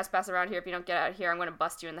people trespass around here. If you don't get out of here, I'm going to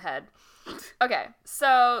bust you in the head." Okay,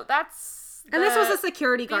 so that's... And this was a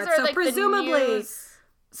security guard, so like, presumably...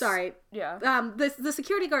 Sorry. Yeah. The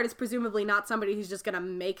security guard is presumably not somebody who's just gonna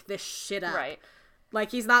make this shit up. Right. Like,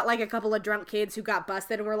 he's not like a couple of drunk kids who got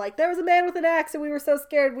busted and were like, there was a man with an axe and we were so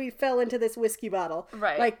scared we fell into this whiskey bottle.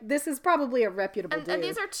 Right. Like, this is probably a reputable dude. And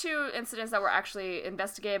these are 2 incidents that were actually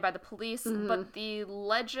investigated by the police, but the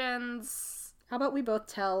legends... How about we both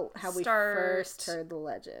tell how we first heard the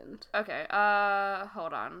legend? Okay,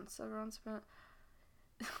 hold on.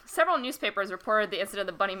 Several newspapers reported the incident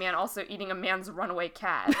of the bunny man also eating a man's runaway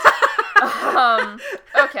cat.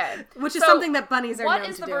 Okay. Which is So, something that bunnies are known What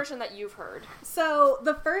is to the do. version that you've heard? So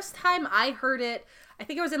the first time I heard it, I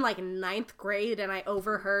think it was in like 9th grade, and I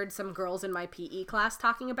overheard some girls in my PE class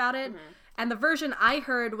talking about it. And the version I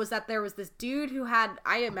heard was that there was this dude who had,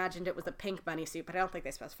 I imagined it was a pink bunny suit, but I don't think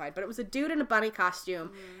they specified, but it was a dude in a bunny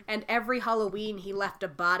costume, and every Halloween he left a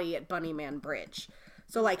body at Bunnyman Bridge.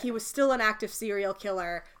 So like he was still an active serial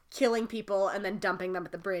killer, killing people and then dumping them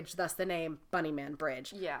at the bridge, thus the name Bunnyman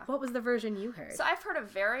Bridge. Yeah. What was the version you heard? So I've heard a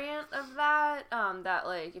variant of that, that,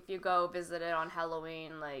 like, if you go visit it on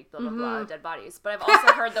Halloween, like, blah, blah, blah, dead bodies. But I've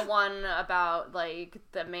also heard the one about, like,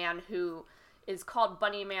 the man who is called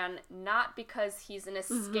Bunnyman not because he's an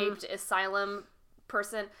escaped asylum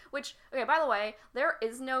person, which, okay, by the way, there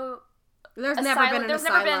is no... There's never been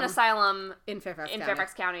an asylum in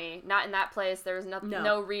Fairfax County. Not in that place. There's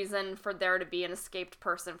no reason for there to be an escaped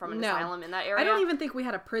person from an asylum in that area. I don't even think we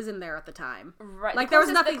had a prison there at the time. Right. Like there was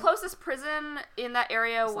nothing. The closest prison in that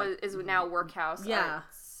area is now Workhouse. Yeah.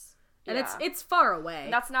 And it's far away.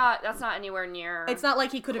 That's not anywhere near. It's not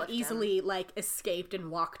like he could have Clifton. easily like escaped and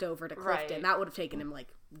walked over to Clifton. Right. That would have taken him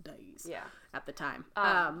like days. Yeah. At the time.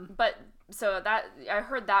 But so that I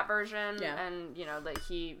heard that version, Yeah. and like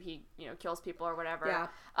he kills people or whatever. Yeah.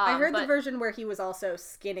 I heard the version where he was also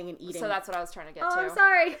skinning and eating. So that's what I was trying to get to. to. I'm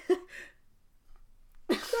sorry.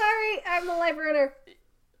 Sorry, I'm the live runner.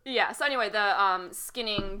 Yeah, so anyway, the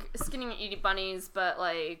skinning and eating bunnies, but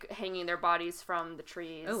like hanging their bodies from the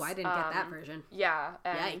trees. Oh, I didn't get that version. Yeah.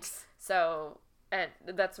 And Yikes. So, and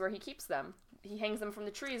that's where he keeps them. He hangs them from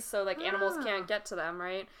the trees so like animals can't get to them,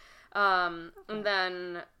 right? And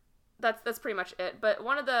then that's pretty much it. But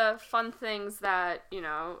one of the fun things that,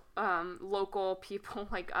 local people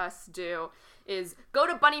like us do is go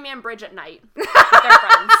to Bunnyman Bridge at night with their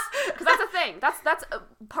friends. Because that's a thing. That's a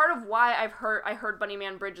part of why I heard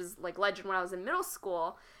Bunnyman Bridge's like legend when I was in middle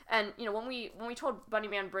school. And when we told the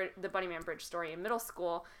Bunnyman Bridge story in middle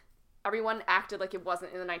school, everyone acted like it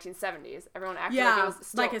wasn't in the 1970s. Everyone acted like it was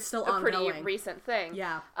still, like it's still a pretty ongoing. recent thing.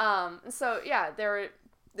 Yeah. So yeah,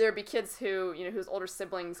 there'd be kids who whose older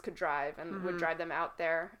siblings could drive and would drive them out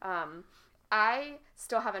there. I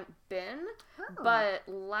still haven't been, but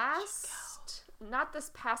not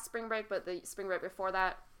this past spring break, but the spring break before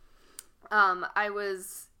that, I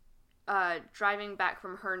was driving back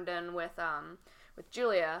from Herndon with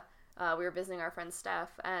Julia. We were visiting our friend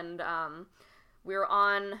Steph, and we were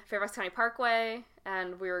on Fairfax County Parkway,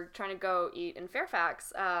 and we were trying to go eat in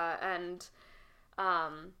Fairfax, and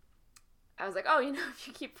I was like, if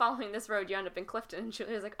you keep following this road, you end up in Clifton. And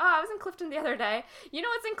Julia was like, I was in Clifton the other day. You know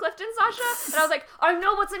what's in Clifton, Sasha? And I was like, I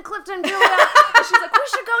know what's in Clifton, Julia. And she's like, we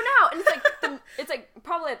should go now. And it's like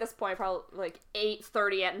probably at this point, like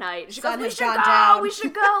 8:30 at night. And she goes, we should go. We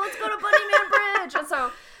should go. Let's go to Bunnyman Bridge. And so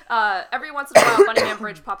every once in a while, Bunnyman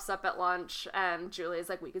Bridge pops up at lunch, and Julia's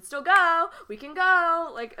like, we can still go. We can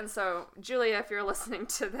go. And so Julia, if you're listening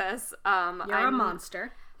to this, you're a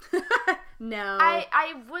monster. No.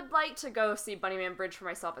 I would like to go see Bunnyman Bridge for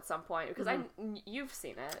myself at some point, because you've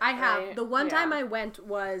seen it. I have. Right? The one time I went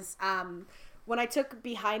was when I took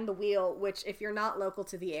Behind the Wheel, which if you're not local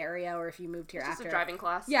to the area or if you moved here after. It's a driving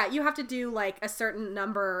class. Yeah, you have to do like a certain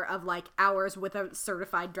number of like hours with a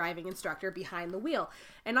certified driving instructor behind the wheel.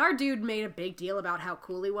 And our dude made a big deal about how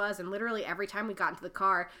cool he was, and literally every time we got into the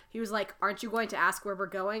car, he was like, aren't you going to ask where we're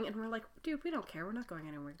going? And we're like, dude, we don't care. We're not going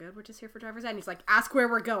anywhere good. We're just here for driver's ed. And he's like, ask where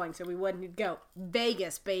we're going. So we wouldn't go.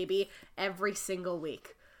 Vegas, baby. Every single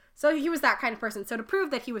week. So he was that kind of person. So to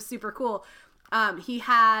prove that he was super cool, he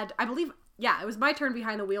had, I believe, it was my turn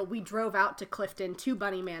behind the wheel. We drove out to Clifton to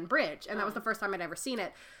Bunnyman Bridge, and that was the first time I'd ever seen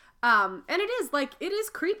it. And it is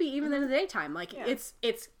creepy even in the daytime. Like it's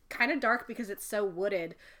kind of dark because it's so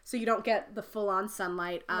wooded, so you don't get the full on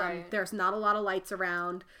sunlight. Right. There's not a lot of lights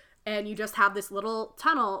around, and you just have this little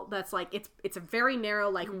tunnel that's like it's a very narrow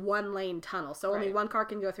like one lane tunnel. So only one car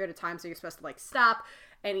can go through at a time. So you're supposed to like stop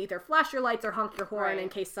and either flash your lights or honk your horn in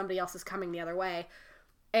case somebody else is coming the other way,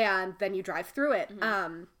 and then you drive through it.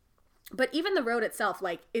 But even the road itself,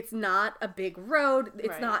 like, it's not a big road.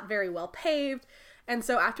 It's not very well paved. And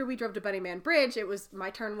so after we drove to Bunnyman Bridge, my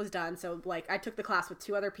turn was done. So, like, I took the class with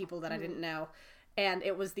 2 other people that I didn't know. And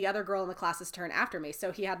it was the other girl in the class's turn after me.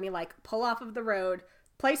 So he had me, like, pull off of the road,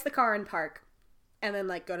 place the car in park, and then,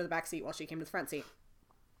 like, go to the back seat while she came to the front seat.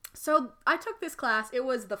 So I took this class. It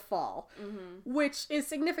was the fall, which is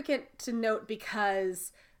significant to note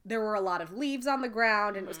because there were a lot of leaves on the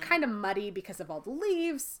ground, and it was kind of muddy because of all the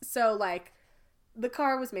leaves. So, like, the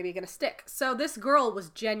car was maybe going to stick. So this girl was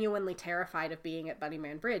genuinely terrified of being at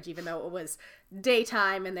Bunnyman Bridge, even though it was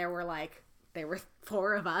daytime and there were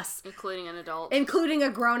 4 of us. Including an adult. Including a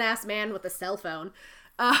grown-ass man with a cell phone.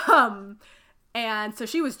 And so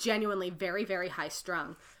she was genuinely very, very high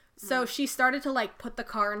strung. So she started to like put the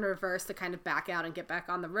car in reverse to kind of back out and get back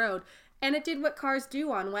on the road. And it did what cars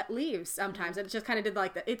do on wet leaves sometimes. And it just kind of did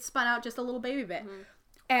like that. It spun out just a little baby bit.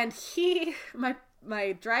 And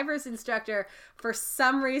my driver's instructor, for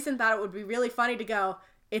some reason, thought it would be really funny to go,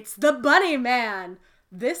 "It's the Bunny Man."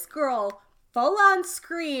 This girl full on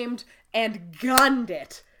screamed and gunned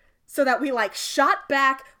it. So that we like shot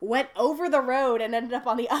back, went over the road, and ended up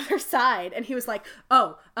on the other side. And he was like,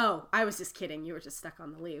 oh, I was just kidding. You were just stuck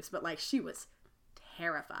on the leaves. But like, she was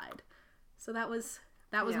terrified. So that was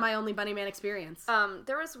my only Bunny Man experience.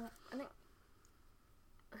 There was, I think,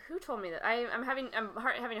 who told me that? I'm having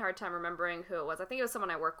a hard time remembering who it was. I think it was someone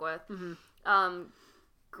I work with.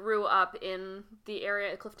 Grew up in the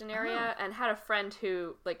area, Clifton area, and had a friend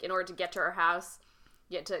who, like, in order to get to her house,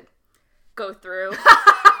 you had to go through.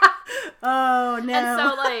 Oh, no. And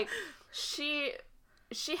so, like, she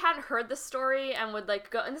hadn't heard this story and would, like,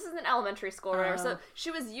 go, and this is an elementary school or whatever, so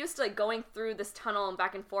she was used to, like, going through this tunnel and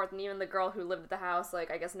back and forth, and even the girl who lived at the house,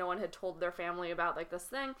 like, I guess no one had told their family about, like, this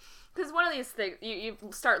thing, because one of these things, you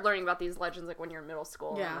start learning about these legends, like, when you're in middle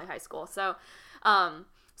school and, like, high school, so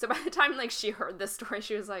by the time, like, she heard this story,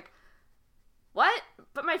 she was like, what?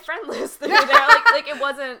 But my friend lives through there. Like it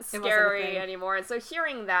wasn't scary anymore. And so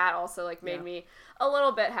hearing that also, like, made me a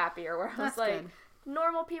little bit happier, where I was like,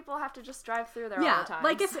 normal people have to just drive through there all the time.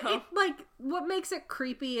 Like, like, what makes it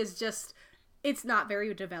creepy is just, it's not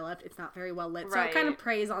very developed. It's not very well lit. So it kind of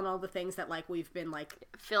preys on all the things that, like, we've been, like...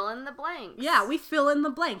 Fill in the blanks. Yeah, we fill in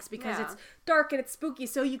the blanks because it's dark and it's spooky.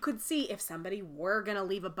 So you could see if somebody were going to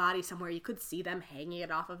leave a body somewhere, you could see them hanging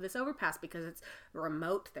it off of this overpass because it's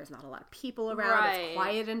remote. There's not a lot of people around. It's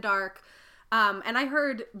quiet and dark.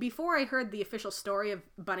 And before I heard the official story of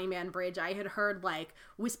Bunny Man Bridge, I had heard, like,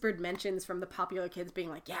 whispered mentions from the popular kids being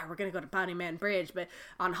like, yeah, we're going to go to Bunny Man Bridge but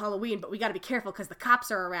on Halloween, but we got to be careful because the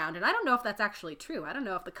cops are around. And I don't know if that's actually true. I don't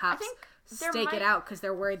know if the cops stake it out because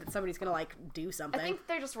they're worried that somebody's going to, like, do something. I think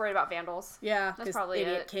they're just worried about vandals. Yeah, because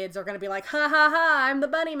idiot kids are going to be like, ha ha ha, I'm the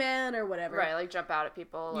Bunny Man, or whatever. Right, like, jump out at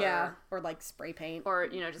people. Or like, spray paint. Or,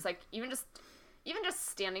 you know, just, like, even just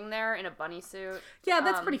standing there in a bunny suit. Yeah,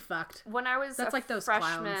 that's pretty fucked. When I was like those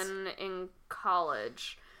freshman clowns. in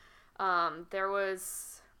college, there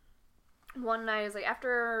was one night, it was like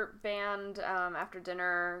after band, after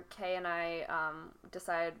dinner, Kay and I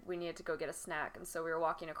decided we needed to go get a snack, and so we were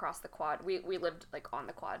walking across the quad. We lived, like, on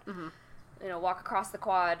the quad. Mm-hmm. You know, walk across the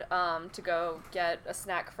quad to go get a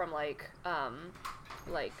snack from, like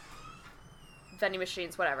vending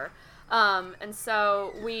machines, whatever. And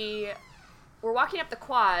so we're walking up the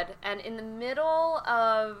quad, and in the middle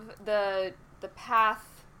of the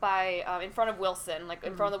path by in front of Wilson, like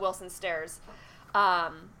in front of the Wilson stairs,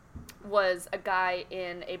 was a guy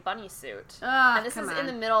in a bunny suit. And this is in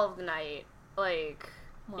the middle of the night, like,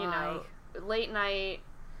 you know, late night,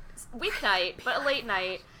 weeknight, but a late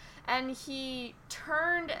night. And he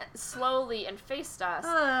turned slowly and faced us.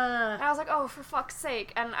 And I was like, oh, for fuck's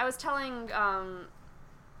sake. And I was telling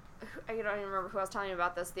I don't even remember who I was telling you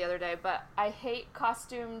about this the other day, but I hate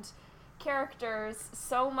costumed characters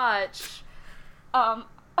so much.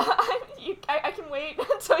 I can wait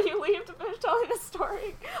until you leave to finish telling the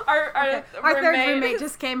story. Our third roommate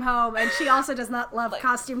just came home, and she also does not love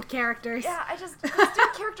costumed characters. Yeah,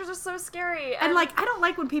 costumed characters are so scary. And, like, I don't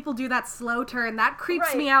like when people do that slow turn. That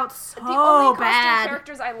creeps me out so bad. The only costumed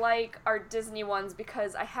characters I like are Disney ones,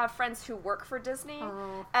 because I have friends who work for Disney,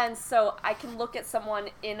 and so I can look at someone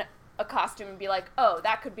in a costume and be like, oh,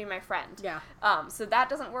 that could be my friend. Yeah. So that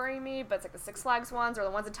doesn't worry me, but it's like the Six Flags ones or the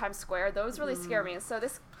ones in Times Square, those really scare me. And so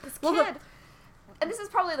this kid, and this is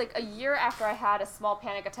probably like a year after I had a small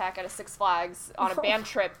panic attack at a Six Flags on a band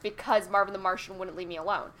trip because Marvin the Martian wouldn't leave me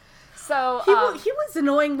alone. So he was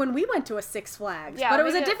annoying when we went to a Six Flags, but it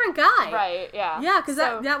was a different guy. Right, yeah. Yeah, because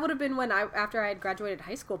that would have been after I had graduated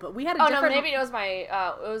high school, but we had a different... Oh, no, maybe it was my...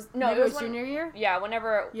 it was junior year? Yeah,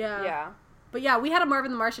 whenever... Yeah. But yeah, we had a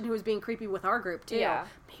Marvin the Martian who was being creepy with our group, too. Yeah.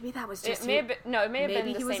 Maybe that was just... It may have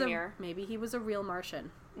been the same year. Maybe he was a real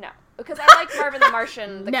Martian. No, because I like Marvin the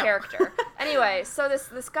Martian, the character. Anyway, so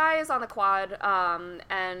this guy is on the quad,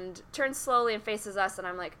 and turns slowly and faces us, and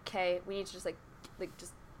I'm like, okay, we need to just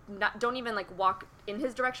don't even, like, walk in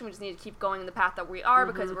his direction, we just need to keep going in the path that we are,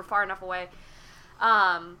 because we're far enough away.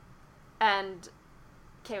 And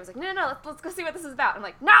Kay was like, no, let's go see what this is about. I'm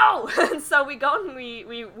like, no! And so we go and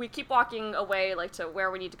we keep walking away, like, to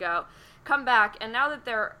where we need to go, come back, and now that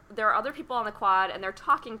there are other people on the quad, and they're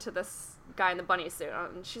talking to this guy in the bunny suit,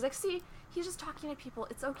 and she's like, see, he's just talking to people,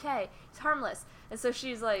 it's okay, he's harmless. And so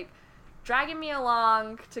she's, like, dragging me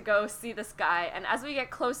along to go see this guy, and as we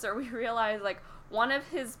get closer, we realize, like, one of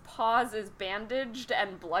his paws is bandaged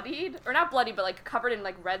and bloodied, or not bloody, but like covered in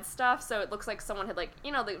like red stuff, so it looks like someone had like,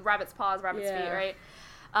 you know, the rabbit's paws, rabbit's feet, right?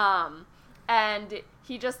 And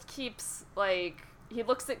he just keeps like, he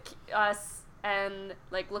looks at us and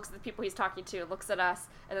like looks at the people he's talking to, looks at us,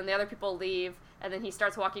 and then the other people leave, and then he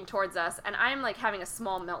starts walking towards us, and I'm like having a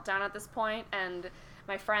small meltdown at this point, and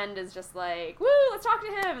my friend is just like, woo, let's talk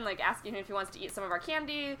to him, and like asking him if he wants to eat some of our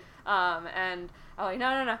candy, and I'm like,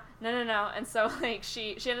 no, and so like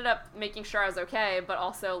she ended up making sure I was okay, but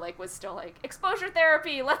also like was still like, exposure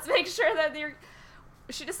therapy, let's make sure that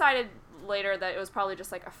she decided later that it was probably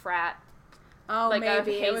just like a frat. Oh, like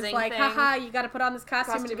maybe. It was like, thing. haha, you gotta put on this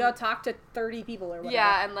costume and go talk to 30 people or whatever.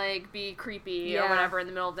 Yeah, and like be creepy or whatever in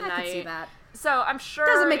the middle of the night. I can see that. So I'm sure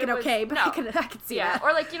doesn't make it okay, but no. I can see that.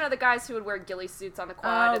 Or like, you know, the guys who would wear ghillie suits on the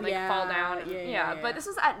quad and like fall down. And, yeah. But this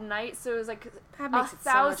was at night, so it was like that makes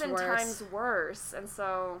 1,000 times worse. And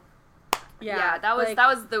so that like,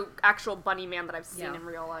 was the actual bunny man that I've seen in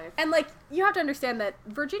real life. And like, you have to understand that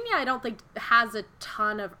Virginia, I don't think has a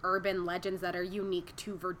ton of urban legends that are unique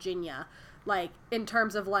to Virginia, like in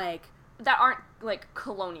terms of like that aren't like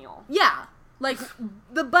colonial. Yeah. Like,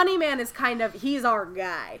 the bunny man is kind of, he's our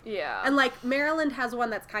guy. Yeah. And, like, Maryland has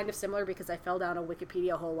one that's kind of similar because I fell down a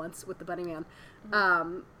Wikipedia hole once with the bunny man.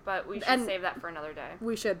 But we should save that for another day.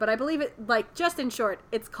 We should. But I believe it, like, just in short,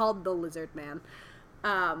 it's called the lizard man.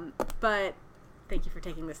 But thank you for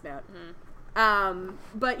taking this note.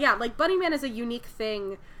 But, yeah, like, bunny man is a unique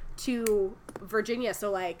thing to Virginia.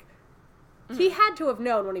 So, like, he had to have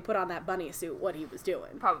known when he put on that bunny suit what he was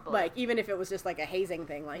doing. Probably. Like, even if it was just like a hazing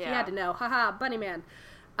thing. Like, he had to know, haha, bunny man.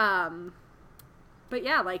 But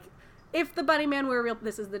yeah, like, if the bunny man were real,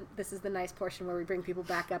 this is the nice portion where we bring people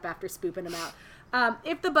back up after spooping him out.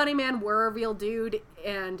 If the bunny man were a real dude,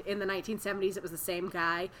 and in the 1970s it was the same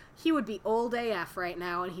guy, he would be old AF right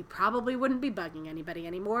now, and he probably wouldn't be bugging anybody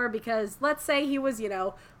anymore, because let's say he was,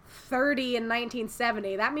 30 in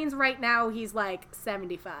 1970. That means right now he's like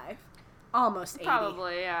 75. Almost 80.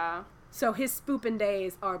 Probably, yeah. So his spooping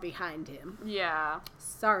days are behind him. Yeah.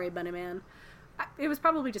 Sorry, bunny man. It was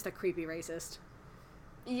probably just a creepy racist.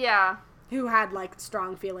 Yeah. Who had, like,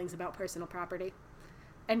 strong feelings about personal property.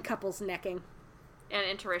 And couples necking.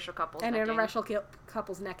 And interracial couples and necking. interracial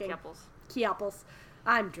couples necking. Couples. Kiapples.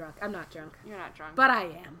 I'm drunk. I'm not drunk. You're not drunk. But I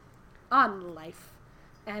am. On life.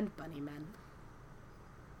 And bunny men.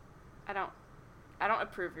 I don't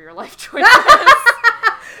approve of your life choices.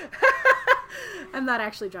 I'm not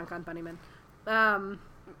actually drunk on bunny men.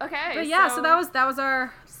 Okay. But yeah, so that was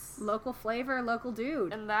our local flavor, local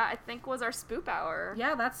dude. And that, I think, was our spoop hour.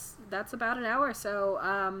 Yeah, that's about an hour.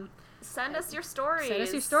 So send us your stories. Send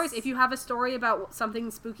us your stories. If you have a story about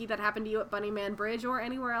something spooky that happened to you at Bunny Man Bridge or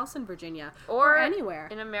anywhere else in Virginia. Or anywhere.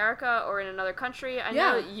 In America or in another country. I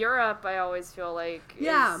know Europe, I always feel like,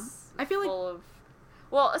 I feel full of...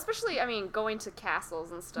 Well, especially, I mean, going to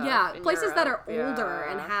castles and stuff. Yeah, places Europe. that are older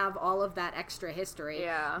and have all of that extra history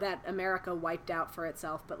that America wiped out for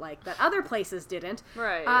itself, but like that other places didn't.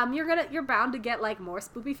 Right. You're bound to get like more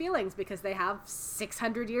spoopy feelings because they have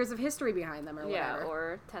 600 years of history behind them or whatever. Yeah,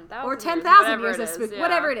 or 10,000. Or 10,000 years of spooky. Yeah.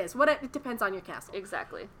 Whatever it is. It depends on your castle.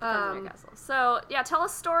 Exactly. Depends on your castle. So yeah, tell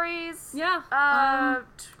us stories. Yeah.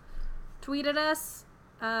 Tweet at us.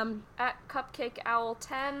 At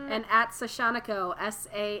CupcakeOwl10 and at Sashanako,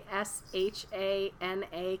 Sashanako.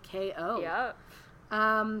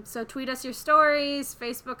 Yeah. So tweet us your stories,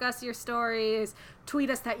 Facebook us your stories,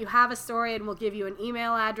 tweet us that you have a story, and we'll give you an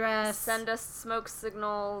email address. Send us smoke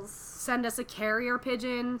signals. Send us a carrier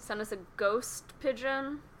pigeon. Send us a ghost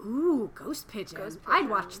pigeon. Ooh, ghost pigeon. I'd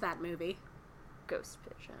watch that movie. Ghost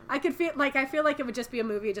pigeon. I feel like it would just be a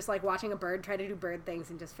movie just like watching a bird try to do bird things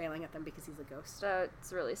and just failing at them because he's a ghost.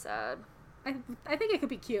 That's really sad. I think it could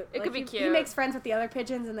be cute. It could be cute. He makes friends with the other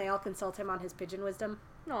pigeons and they all consult him on his pigeon wisdom.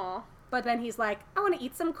 Aw. But then he's like, I want to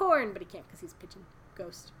eat some corn, but he can't because he's a pigeon.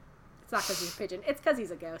 Ghost. It's not because he's a pigeon. It's because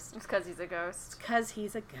he's a ghost. It's because he's a ghost. It's because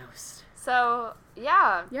he's a ghost. So,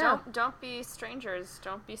 yeah. Don't be strangers.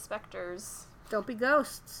 Don't be specters. Don't be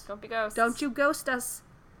ghosts. Don't be ghosts. Don't you ghost us.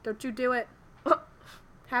 Don't you do it.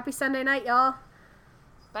 Happy Sunday night, y'all.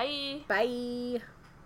 Bye. Bye.